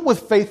to do it with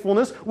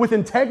faithfulness, with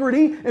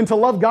integrity, and to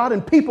love God,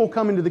 and people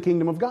come into the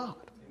kingdom of God.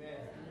 Amen.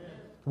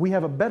 We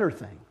have a better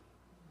thing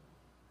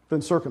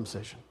than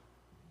circumcision.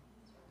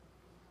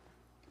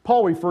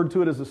 Paul referred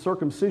to it as the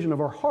circumcision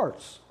of our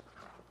hearts.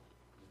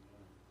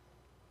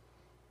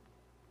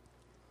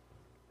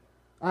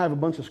 I have a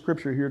bunch of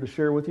scripture here to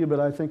share with you, but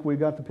I think we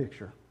got the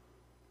picture.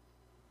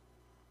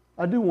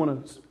 I do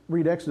want to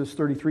read Exodus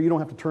 33. You don't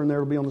have to turn there.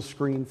 It'll be on the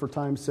screen for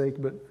time's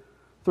sake. But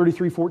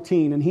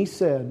 33:14, and he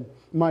said,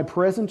 my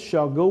presence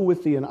shall go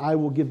with thee, and I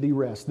will give thee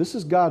rest. This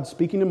is God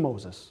speaking to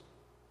Moses.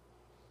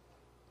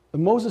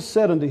 And Moses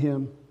said unto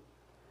him,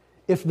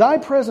 if thy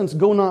presence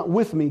go not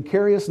with me,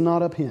 carry us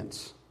not up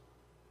hence.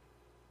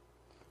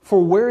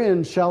 For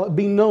wherein shall it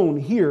be known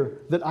here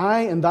that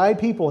I and thy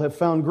people have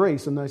found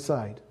grace in thy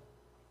sight?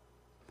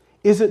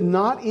 Is it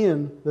not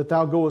in that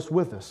thou goest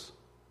with us?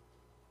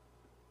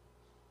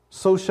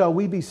 So shall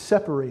we be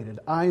separated,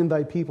 I and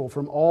thy people,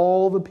 from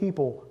all the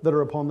people that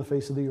are upon the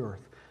face of the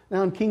earth.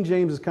 Now in King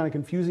James it's kind of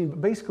confusing,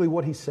 but basically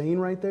what he's saying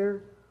right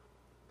there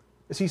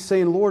is he's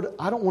saying, Lord,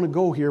 I don't want to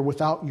go here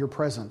without your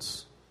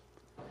presence.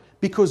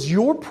 Because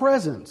your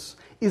presence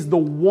is the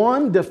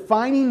one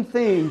defining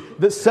thing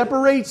that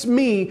separates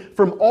me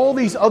from all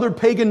these other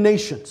pagan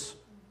nations.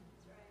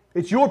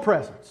 It's your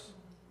presence.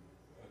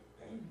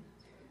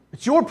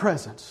 It's your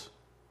presence.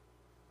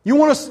 You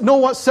want to know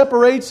what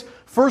separates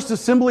First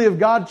Assembly of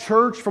God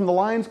Church from the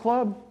Lions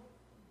Club?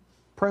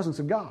 Presence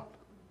of God.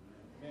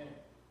 Amen.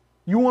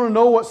 You want to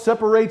know what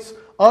separates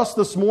us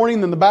this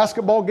morning than the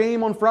basketball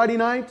game on Friday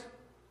night?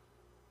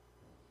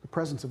 The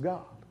presence of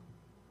God.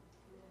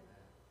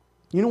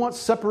 You know what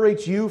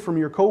separates you from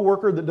your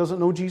coworker that doesn't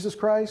know Jesus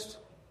Christ?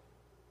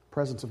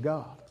 Presence of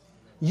God.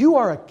 You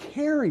are a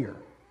carrier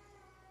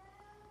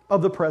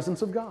of the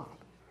presence of God.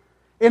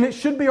 And it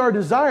should be our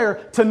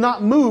desire to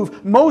not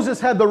move. Moses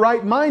had the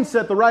right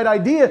mindset, the right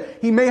idea.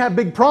 He may have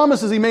big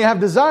promises. He may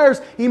have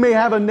desires. He may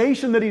have a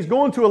nation that he's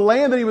going to, a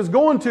land that he was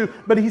going to.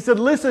 But he said,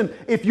 listen,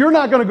 if you're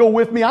not going to go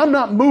with me, I'm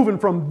not moving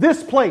from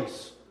this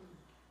place.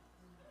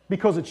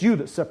 Because it's you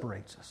that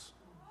separates us.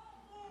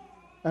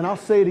 And I'll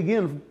say it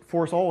again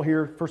for us all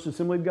here, First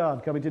Assembly of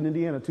God, Covington,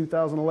 Indiana,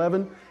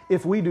 2011.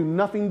 If we do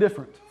nothing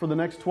different for the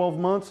next 12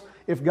 months,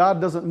 if God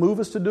doesn't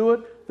move us to do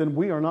it, then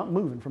we are not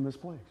moving from this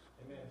place.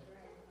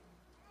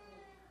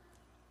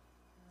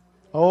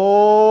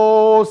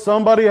 Oh,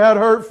 somebody had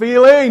hurt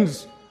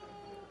feelings.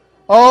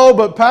 Oh,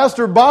 but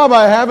Pastor Bob,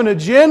 I have an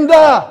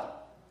agenda.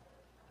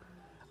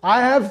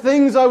 I have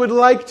things I would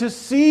like to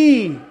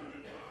see.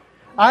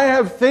 I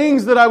have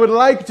things that I would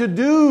like to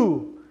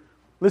do.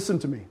 Listen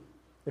to me.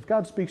 If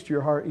God speaks to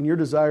your heart and your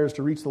desire is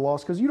to reach the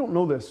lost, because you don't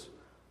know this.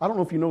 I don't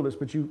know if you know this,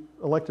 but you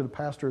elected a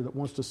pastor that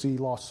wants to see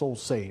lost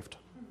souls saved.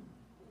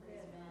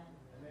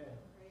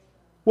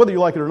 Whether you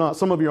like it or not,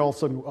 some of you are all of a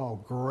sudden, oh,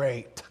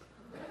 great.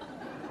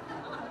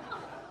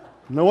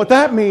 You know what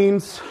that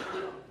means?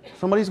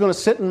 Somebody's going to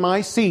sit in my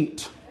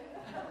seat.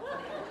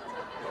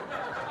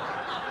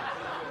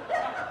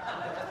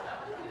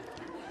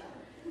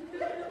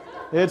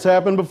 It's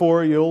happened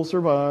before. You'll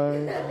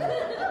survive.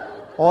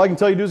 All I can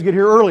tell you to do is get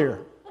here earlier.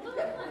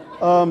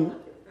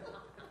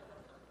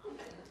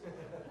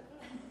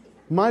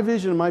 My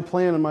vision and my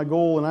plan and my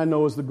goal, and I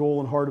know is the goal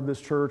and heart of this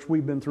church.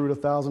 We've been through it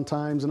 1,000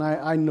 times, and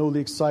I know the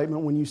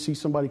excitement when you see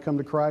somebody come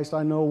to Christ.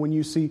 I know when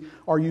you see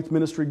our youth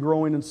ministry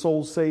growing and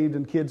souls saved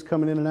and kids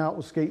coming in and out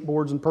with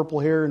skateboards and purple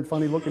hair and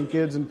funny-looking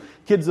kids and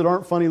kids that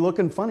aren't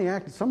funny-looking, funny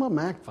acting. Some of them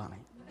act funny.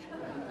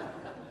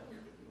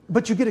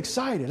 But you get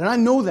excited, and I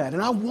know that,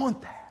 and I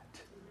want that.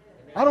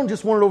 I don't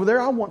just want it over there.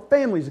 I want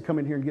families to come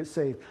in here and get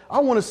saved. I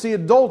want to see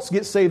adults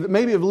get saved that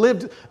maybe have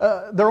lived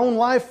their own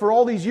life for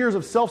all these years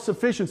of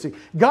self-sufficiency.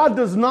 God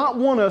does not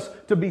want us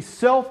to be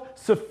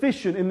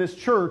self-sufficient in this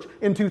church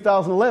in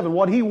 2011.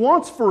 What He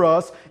wants for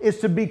us is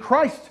to be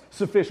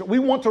Christ-sufficient. We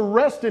want to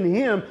rest in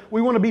Him.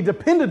 We want to be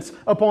dependent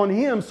upon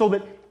Him so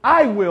that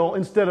I will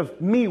instead of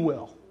me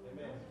will.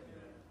 Amen.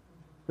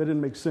 That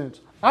didn't make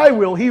sense. I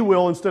will, He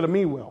will instead of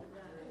me will.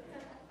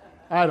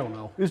 I don't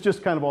know. It's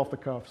just kind of off the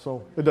cuff,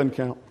 so it doesn't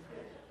count.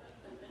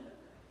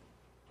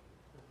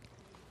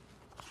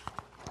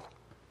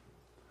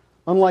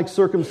 Unlike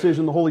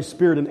circumcision, the Holy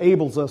Spirit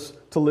enables us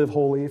to live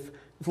holy.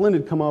 If Lynn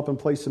had come up and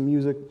play some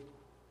music.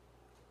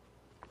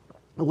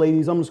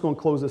 Ladies, I'm just going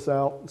to close this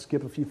out and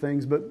skip a few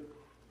things, but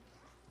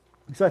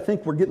because I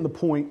think we're getting the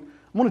point.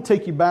 I want to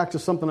take you back to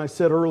something I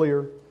said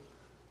earlier.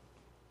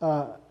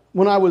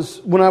 When I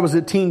was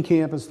at teen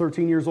camp, I was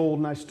 13 years old,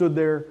 and I stood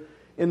there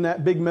in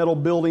that big metal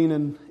building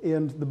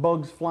and the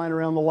bugs flying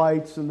around the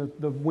lights and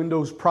the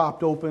windows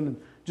propped open,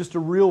 and just a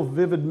real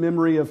vivid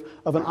memory of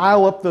an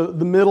aisle up the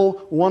middle,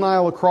 one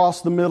aisle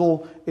across the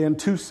middle, and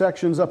two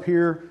sections up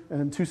here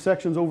and two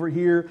sections over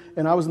here.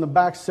 And I was in the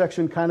back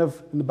section, kind of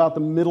in about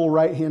the middle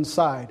right-hand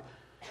side.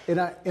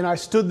 And I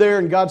stood there,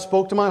 and God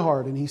spoke to my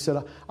heart, and He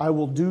said, I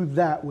will do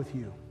that with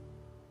you.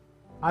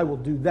 I will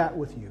do that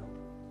with you.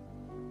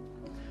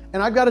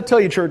 And I've got to tell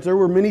you, church, there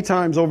were many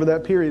times over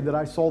that period that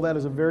I saw that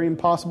as a very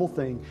impossible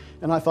thing.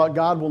 And I thought,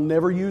 God will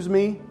never use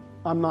me.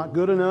 I'm not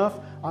good enough.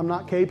 I'm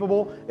not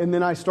capable. And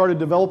then I started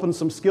developing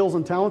some skills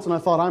and talents, and I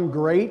thought, I'm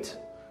great.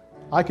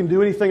 I can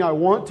do anything I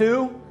want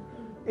to.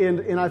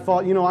 And I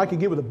thought, I could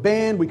get with a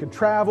band, we could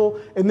travel.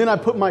 And then I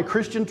put my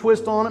Christian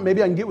twist on it.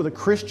 Maybe I can get with a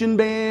Christian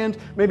band.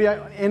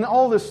 And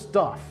all this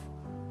stuff.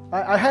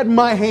 I had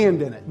my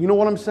hand in it. You know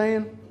what I'm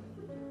saying?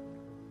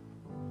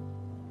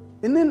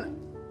 And then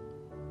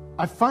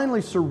I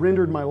finally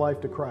surrendered my life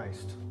to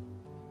Christ.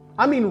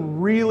 I mean,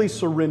 really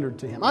surrendered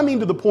to Him. I mean,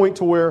 to the point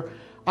to where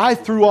I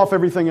threw off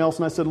everything else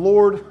and I said,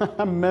 Lord,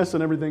 I'm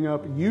messing everything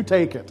up. You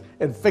take it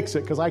and fix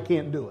it because I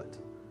can't do it.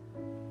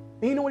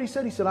 And you know what He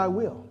said? He said, I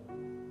will.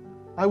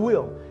 I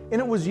will. And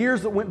it was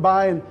years that went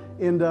by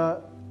and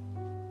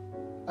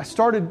I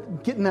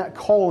started getting that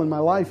call in my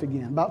life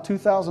again, about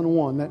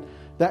 2001,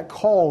 that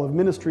call of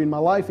ministry in my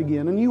life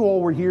again. And you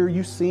all were here.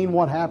 You've seen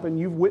what happened.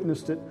 You've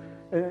witnessed it.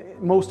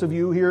 Most of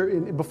you here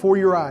before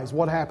your eyes,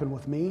 what happened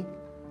with me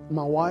and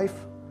my wife.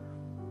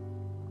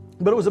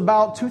 But it was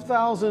about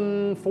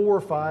 2004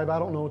 or 5, I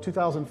don't know,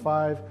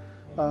 2005.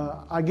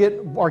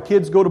 Our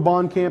kids go to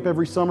Bond Camp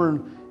every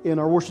summer, and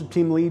our worship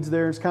team leads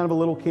there. It's kind of a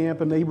little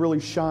camp, and they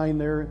really shine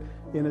there,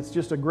 and it's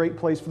just a great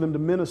place for them to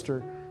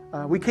minister.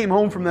 We came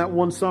home from that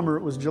one summer.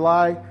 It was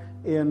July,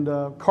 and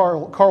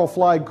Carl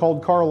Flag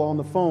called Carla on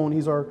the phone.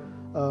 He's our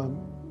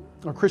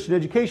Christian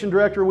education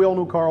director. We all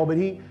know Carl, but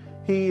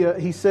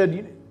he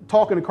said,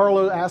 talking to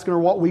Carla, asking her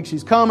what week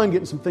she's coming,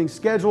 getting some things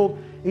scheduled.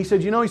 He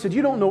said, you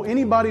don't know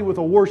anybody with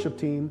a worship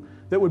team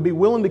that would be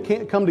willing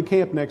to come to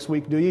camp next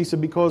week, do you? He said,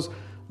 because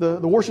the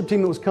worship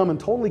team that was coming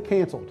totally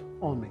canceled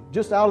on me,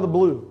 just out of the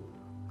blue.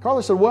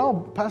 Carla said, well,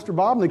 Pastor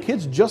Bob and the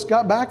kids just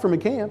got back from a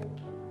camp.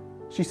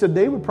 She said,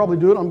 they would probably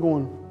do it. I'm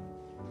going,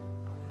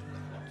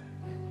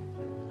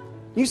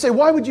 you say,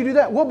 why would you do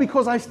that? Well,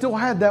 because I still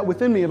had that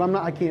within me. If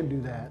I can't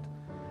do that.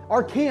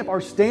 Our camp, our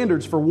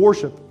standards for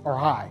worship are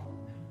high.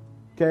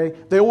 Okay?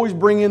 They always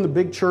bring in the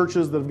big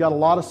churches that have got a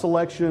lot of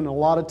selection and a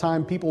lot of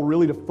time, people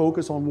really to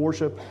focus on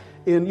worship.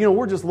 And,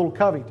 we're just a little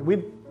covey.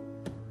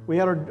 We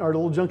had our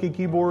little junky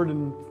keyboard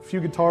and a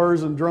few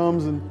guitars and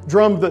drums and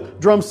drum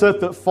set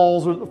that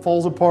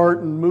falls apart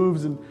and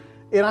moves. And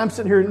I'm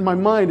sitting here in my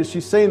mind as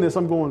she's saying this,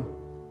 I'm going,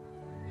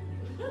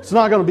 it's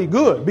not going to be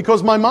good.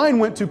 Because my mind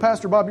went to,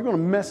 Pastor Bob, you're going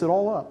to mess it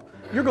all up.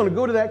 You're going to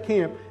go to that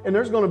camp and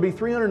there's going to be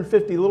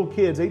 350 little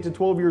kids, 8 to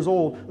 12 years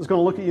old, that's going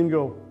to look at you and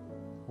go,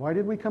 why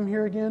did we come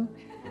here again?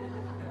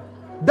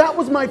 That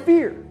was my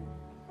fear.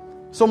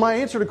 So my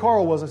answer to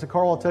Carl was, I said,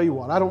 Carl, I'll tell you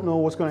what, I don't know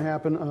what's going to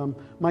happen.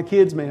 My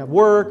kids may have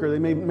work or they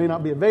may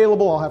not be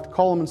available. I'll have to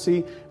call them and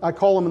see. I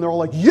call them and they're all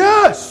like,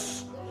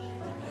 yes!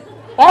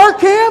 Our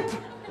camp?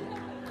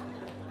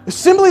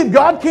 Assembly of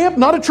God camp,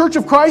 not a Church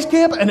of Christ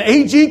camp, an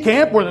AG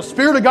camp where the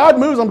Spirit of God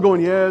moves. I'm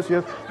going, yes,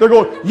 yes. They're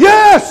going,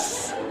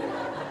 yes!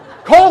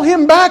 Call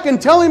him back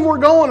and tell him we're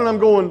going. And I'm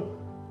going,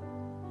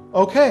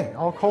 okay,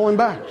 I'll call him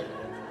back.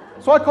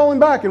 So I call him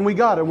back and we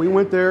got it. We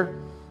went there.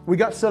 We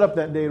got set up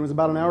that day. It was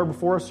about an hour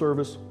before our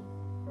service.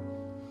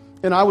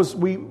 And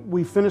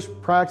we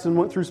finished practice and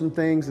went through some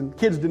things, and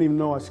kids didn't even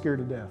know I was scared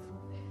to death.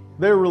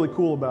 They were really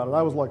cool about it.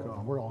 I was like,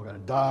 oh, we're all going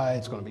to die.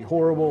 It's going to be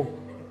horrible.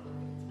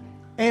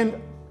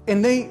 And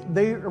And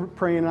they are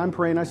praying, and I'm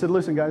praying. I said,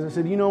 listen, guys, I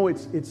said, you know,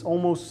 it's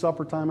almost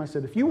supper time. I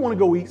said, if you want to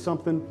go eat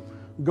something,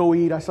 go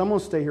eat. I said, I'm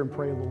going to stay here and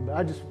pray a little bit.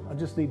 I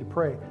just need to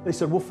pray. They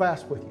said, we'll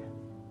fast with you.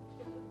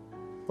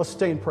 Let's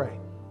stay and pray.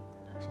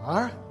 I said,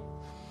 all right.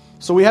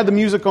 So we had the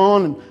music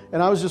on,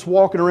 and I was just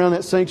walking around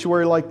that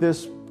sanctuary like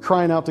this,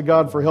 crying out to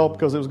God for help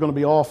because it was going to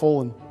be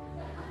awful. And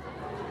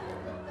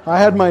I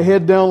had my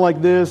head down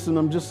like this, and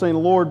I'm just saying,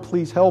 Lord,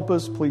 please help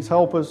us, please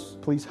help us,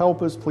 please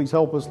help us, please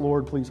help us,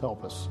 Lord, please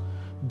help us.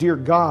 Dear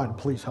God,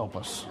 please help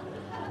us.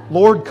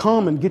 Lord,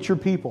 come and get your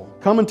people.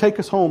 Come and take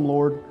us home,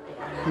 Lord,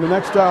 in the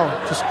next hour.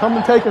 Just come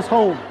and take us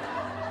home.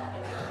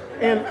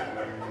 And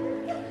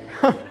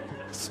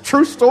it's a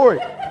true story.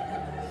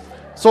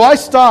 So I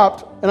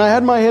stopped, and I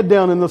had my head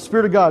down, and the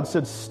Spirit of God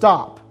said,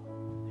 stop.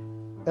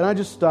 And I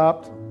just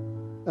stopped,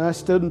 and I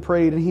stood and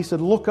prayed, and He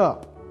said, look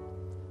up.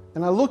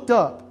 And I looked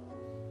up,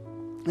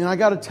 and I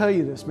got to tell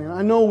you this, man.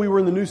 I know we were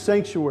in the new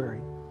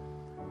sanctuary,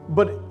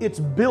 but it's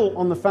built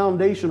on the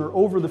foundation or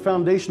over the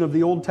foundation of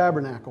the old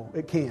tabernacle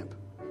at camp.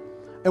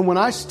 And when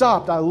I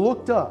stopped, I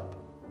looked up,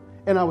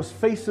 and I was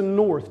facing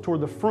north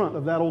toward the front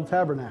of that old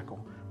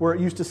tabernacle where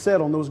it used to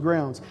set on those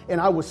grounds. And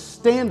I was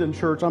standing,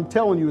 church, I'm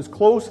telling you, as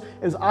close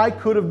as I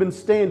could have been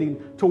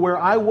standing to where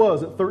I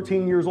was at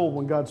 13 years old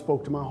when God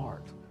spoke to my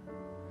heart.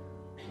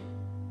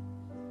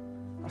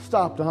 I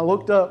stopped and I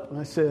looked up and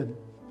I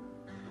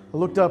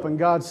looked up and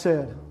God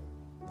said,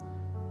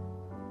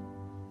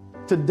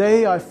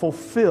 today I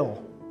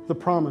fulfill the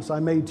promise I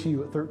made to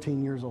you at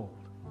 13 years old.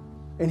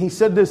 And He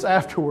said this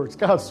afterwards.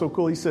 God's so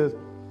cool. He says,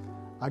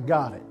 I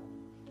got it.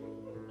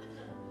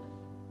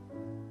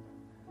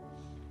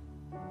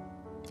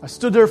 I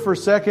stood there for a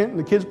second, and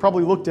the kids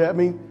probably looked at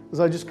me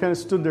as I just kind of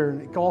stood there,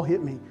 and it all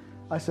hit me.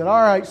 I said,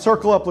 all right,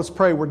 circle up, let's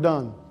pray, we're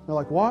done. They're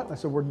like, what? I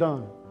said, we're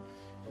done.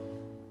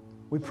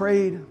 We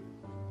prayed.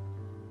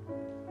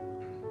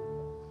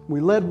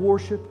 We led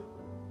worship.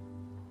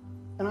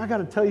 And I got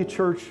to tell you,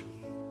 church,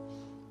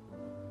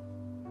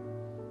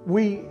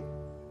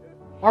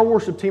 our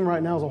worship team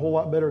right now is a whole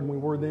lot better than we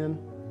were then.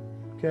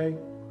 Okay?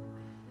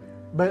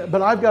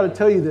 But I've got to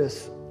tell you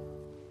this.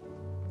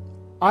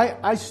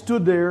 I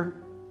stood there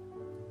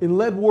and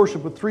led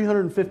worship with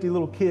 350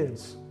 little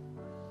kids.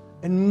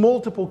 And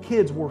multiple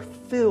kids were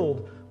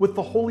filled with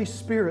the Holy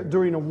Spirit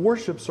during a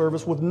worship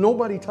service with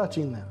nobody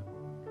touching them.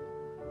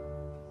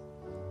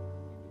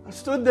 I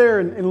stood there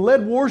and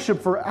led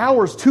worship for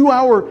hours,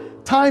 2-hour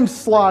time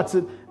slots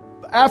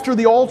after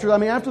the altar,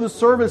 after the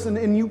service,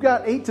 and you've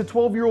got 8 to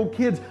 12-year-old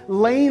kids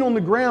laying on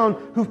the ground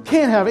who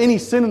can't have any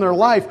sin in their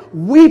life,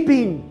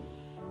 weeping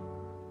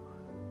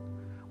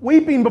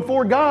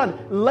before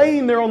God,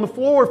 laying there on the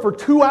floor for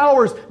 2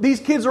 hours. These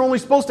kids are only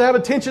supposed to have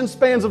attention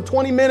spans of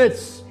 20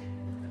 minutes.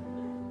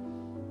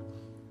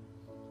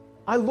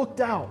 I looked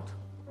out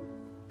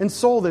and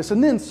saw this,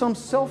 and then some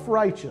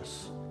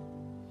self-righteous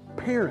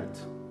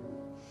parent,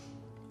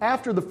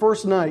 after the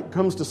first night,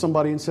 comes to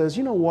somebody and says,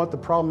 you know what the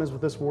problem is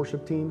with this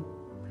worship team?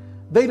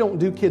 They don't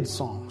do kids'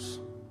 songs.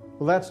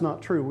 Well, that's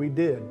not true. We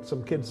did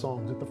some kids'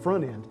 songs at the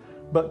front end.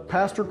 But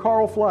Pastor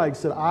Carl Flagg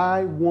said,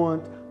 I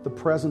want the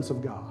presence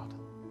of God.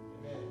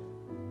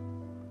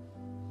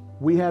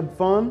 We had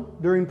fun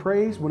during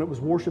praise. When it was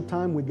worship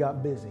time, we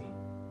got busy.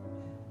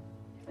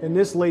 And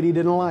this lady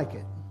didn't like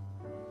it.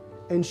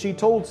 And she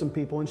told some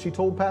people, and she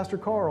told Pastor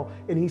Carl,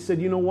 and he said,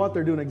 you know what?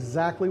 They're doing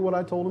exactly what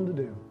I told them to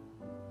do.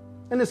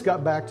 And this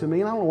got back to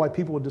me, and I don't know why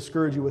people would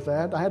discourage you with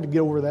that. I had to get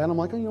over that. I'm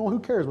like, who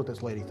cares what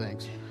this lady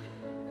thinks?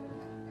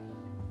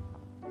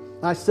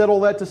 I said all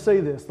that to say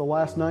this. The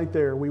last night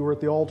there, we were at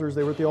the altars.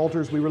 They were at the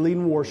altars. We were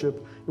leading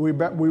worship. And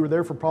we were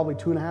there for probably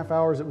 2.5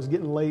 hours. It was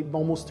getting late,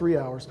 almost 3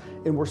 hours.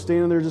 And we're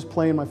standing there just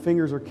playing. My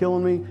fingers are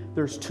killing me.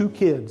 There's 2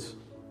 kids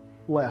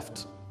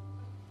left.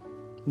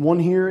 One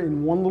here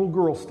and one little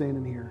girl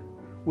standing here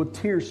with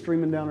tears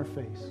streaming down her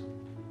face.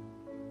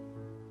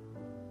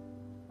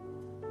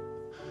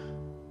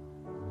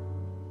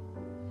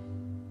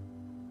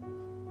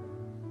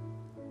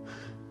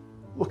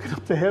 Looking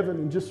up to heaven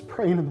and just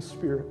praying in the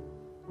Spirit.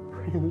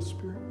 Praying in the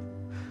Spirit.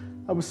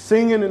 I was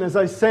singing, and as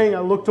I sang, I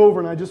looked over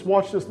and I just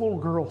watched this little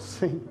girl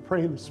sing,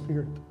 pray in the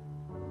Spirit.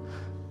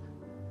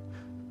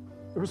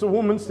 There was a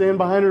woman standing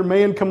behind her, a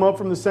man come up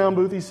from the sound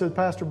booth. He said,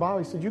 Pastor Bob,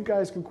 he said, you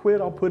guys can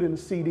quit, I'll put in a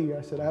CD.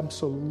 I said,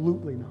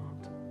 absolutely not.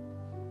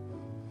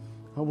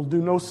 I will do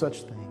no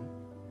such thing.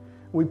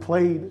 We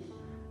played,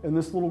 and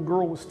this little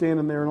girl was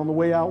standing there, and on the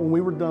way out, when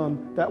we were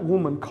done, that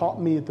woman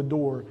caught me at the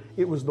door.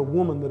 It was the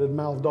woman that had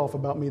mouthed off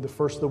about me the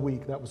first of the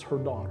week. That was her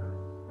daughter.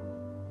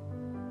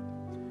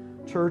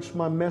 Church,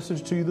 my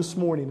message to you this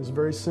morning is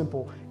very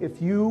simple.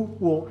 If you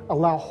will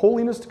allow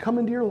holiness to come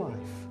into your life,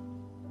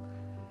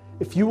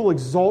 if you will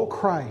exalt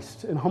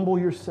Christ and humble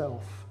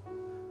yourself,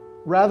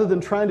 rather than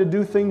trying to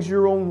do things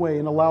your own way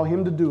and allow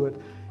Him to do it,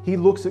 He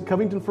looks at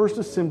Covington First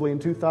Assembly in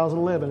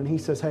 2011 and He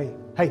says, hey,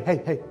 I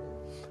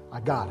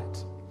got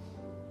it.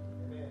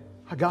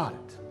 I got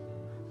it.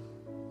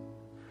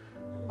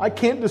 I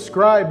can't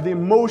describe the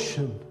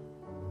emotion,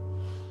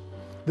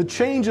 the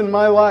change in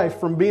my life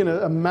from being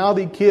a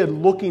mouthy kid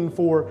looking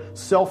for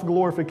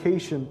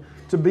self-glorification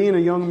to being a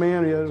young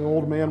man, an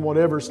old man,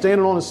 whatever,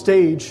 standing on a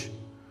stage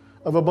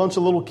of a bunch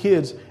of little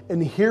kids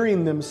and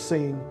hearing them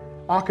sing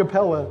a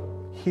cappella,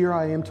 "Here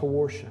I Am to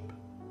Worship."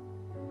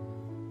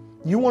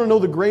 You want to know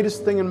the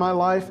greatest thing in my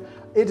life?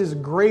 It is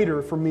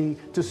greater for me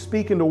to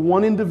speak into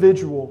one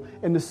individual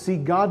and to see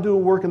God do a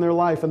work in their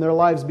life and their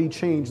lives be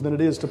changed than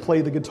it is to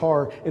play the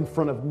guitar in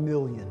front of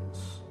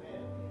millions.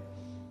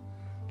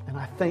 And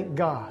I thank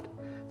God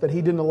that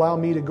He didn't allow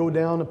me to go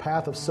down a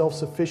path of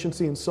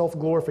self-sufficiency and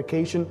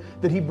self-glorification,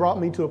 that He brought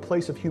me to a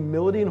place of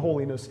humility and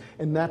holiness,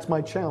 and that's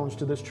my challenge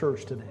to this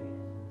church today.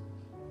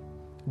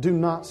 Do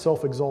not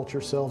self-exalt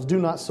yourselves. Do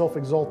not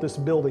self-exalt this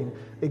building.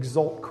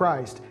 Exalt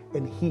Christ,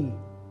 and He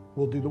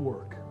will do the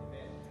work.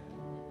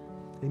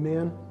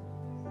 Amen.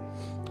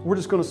 We're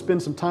just going to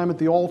spend some time at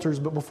the altars,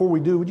 but before we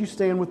do, would you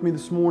stand with me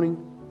this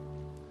morning?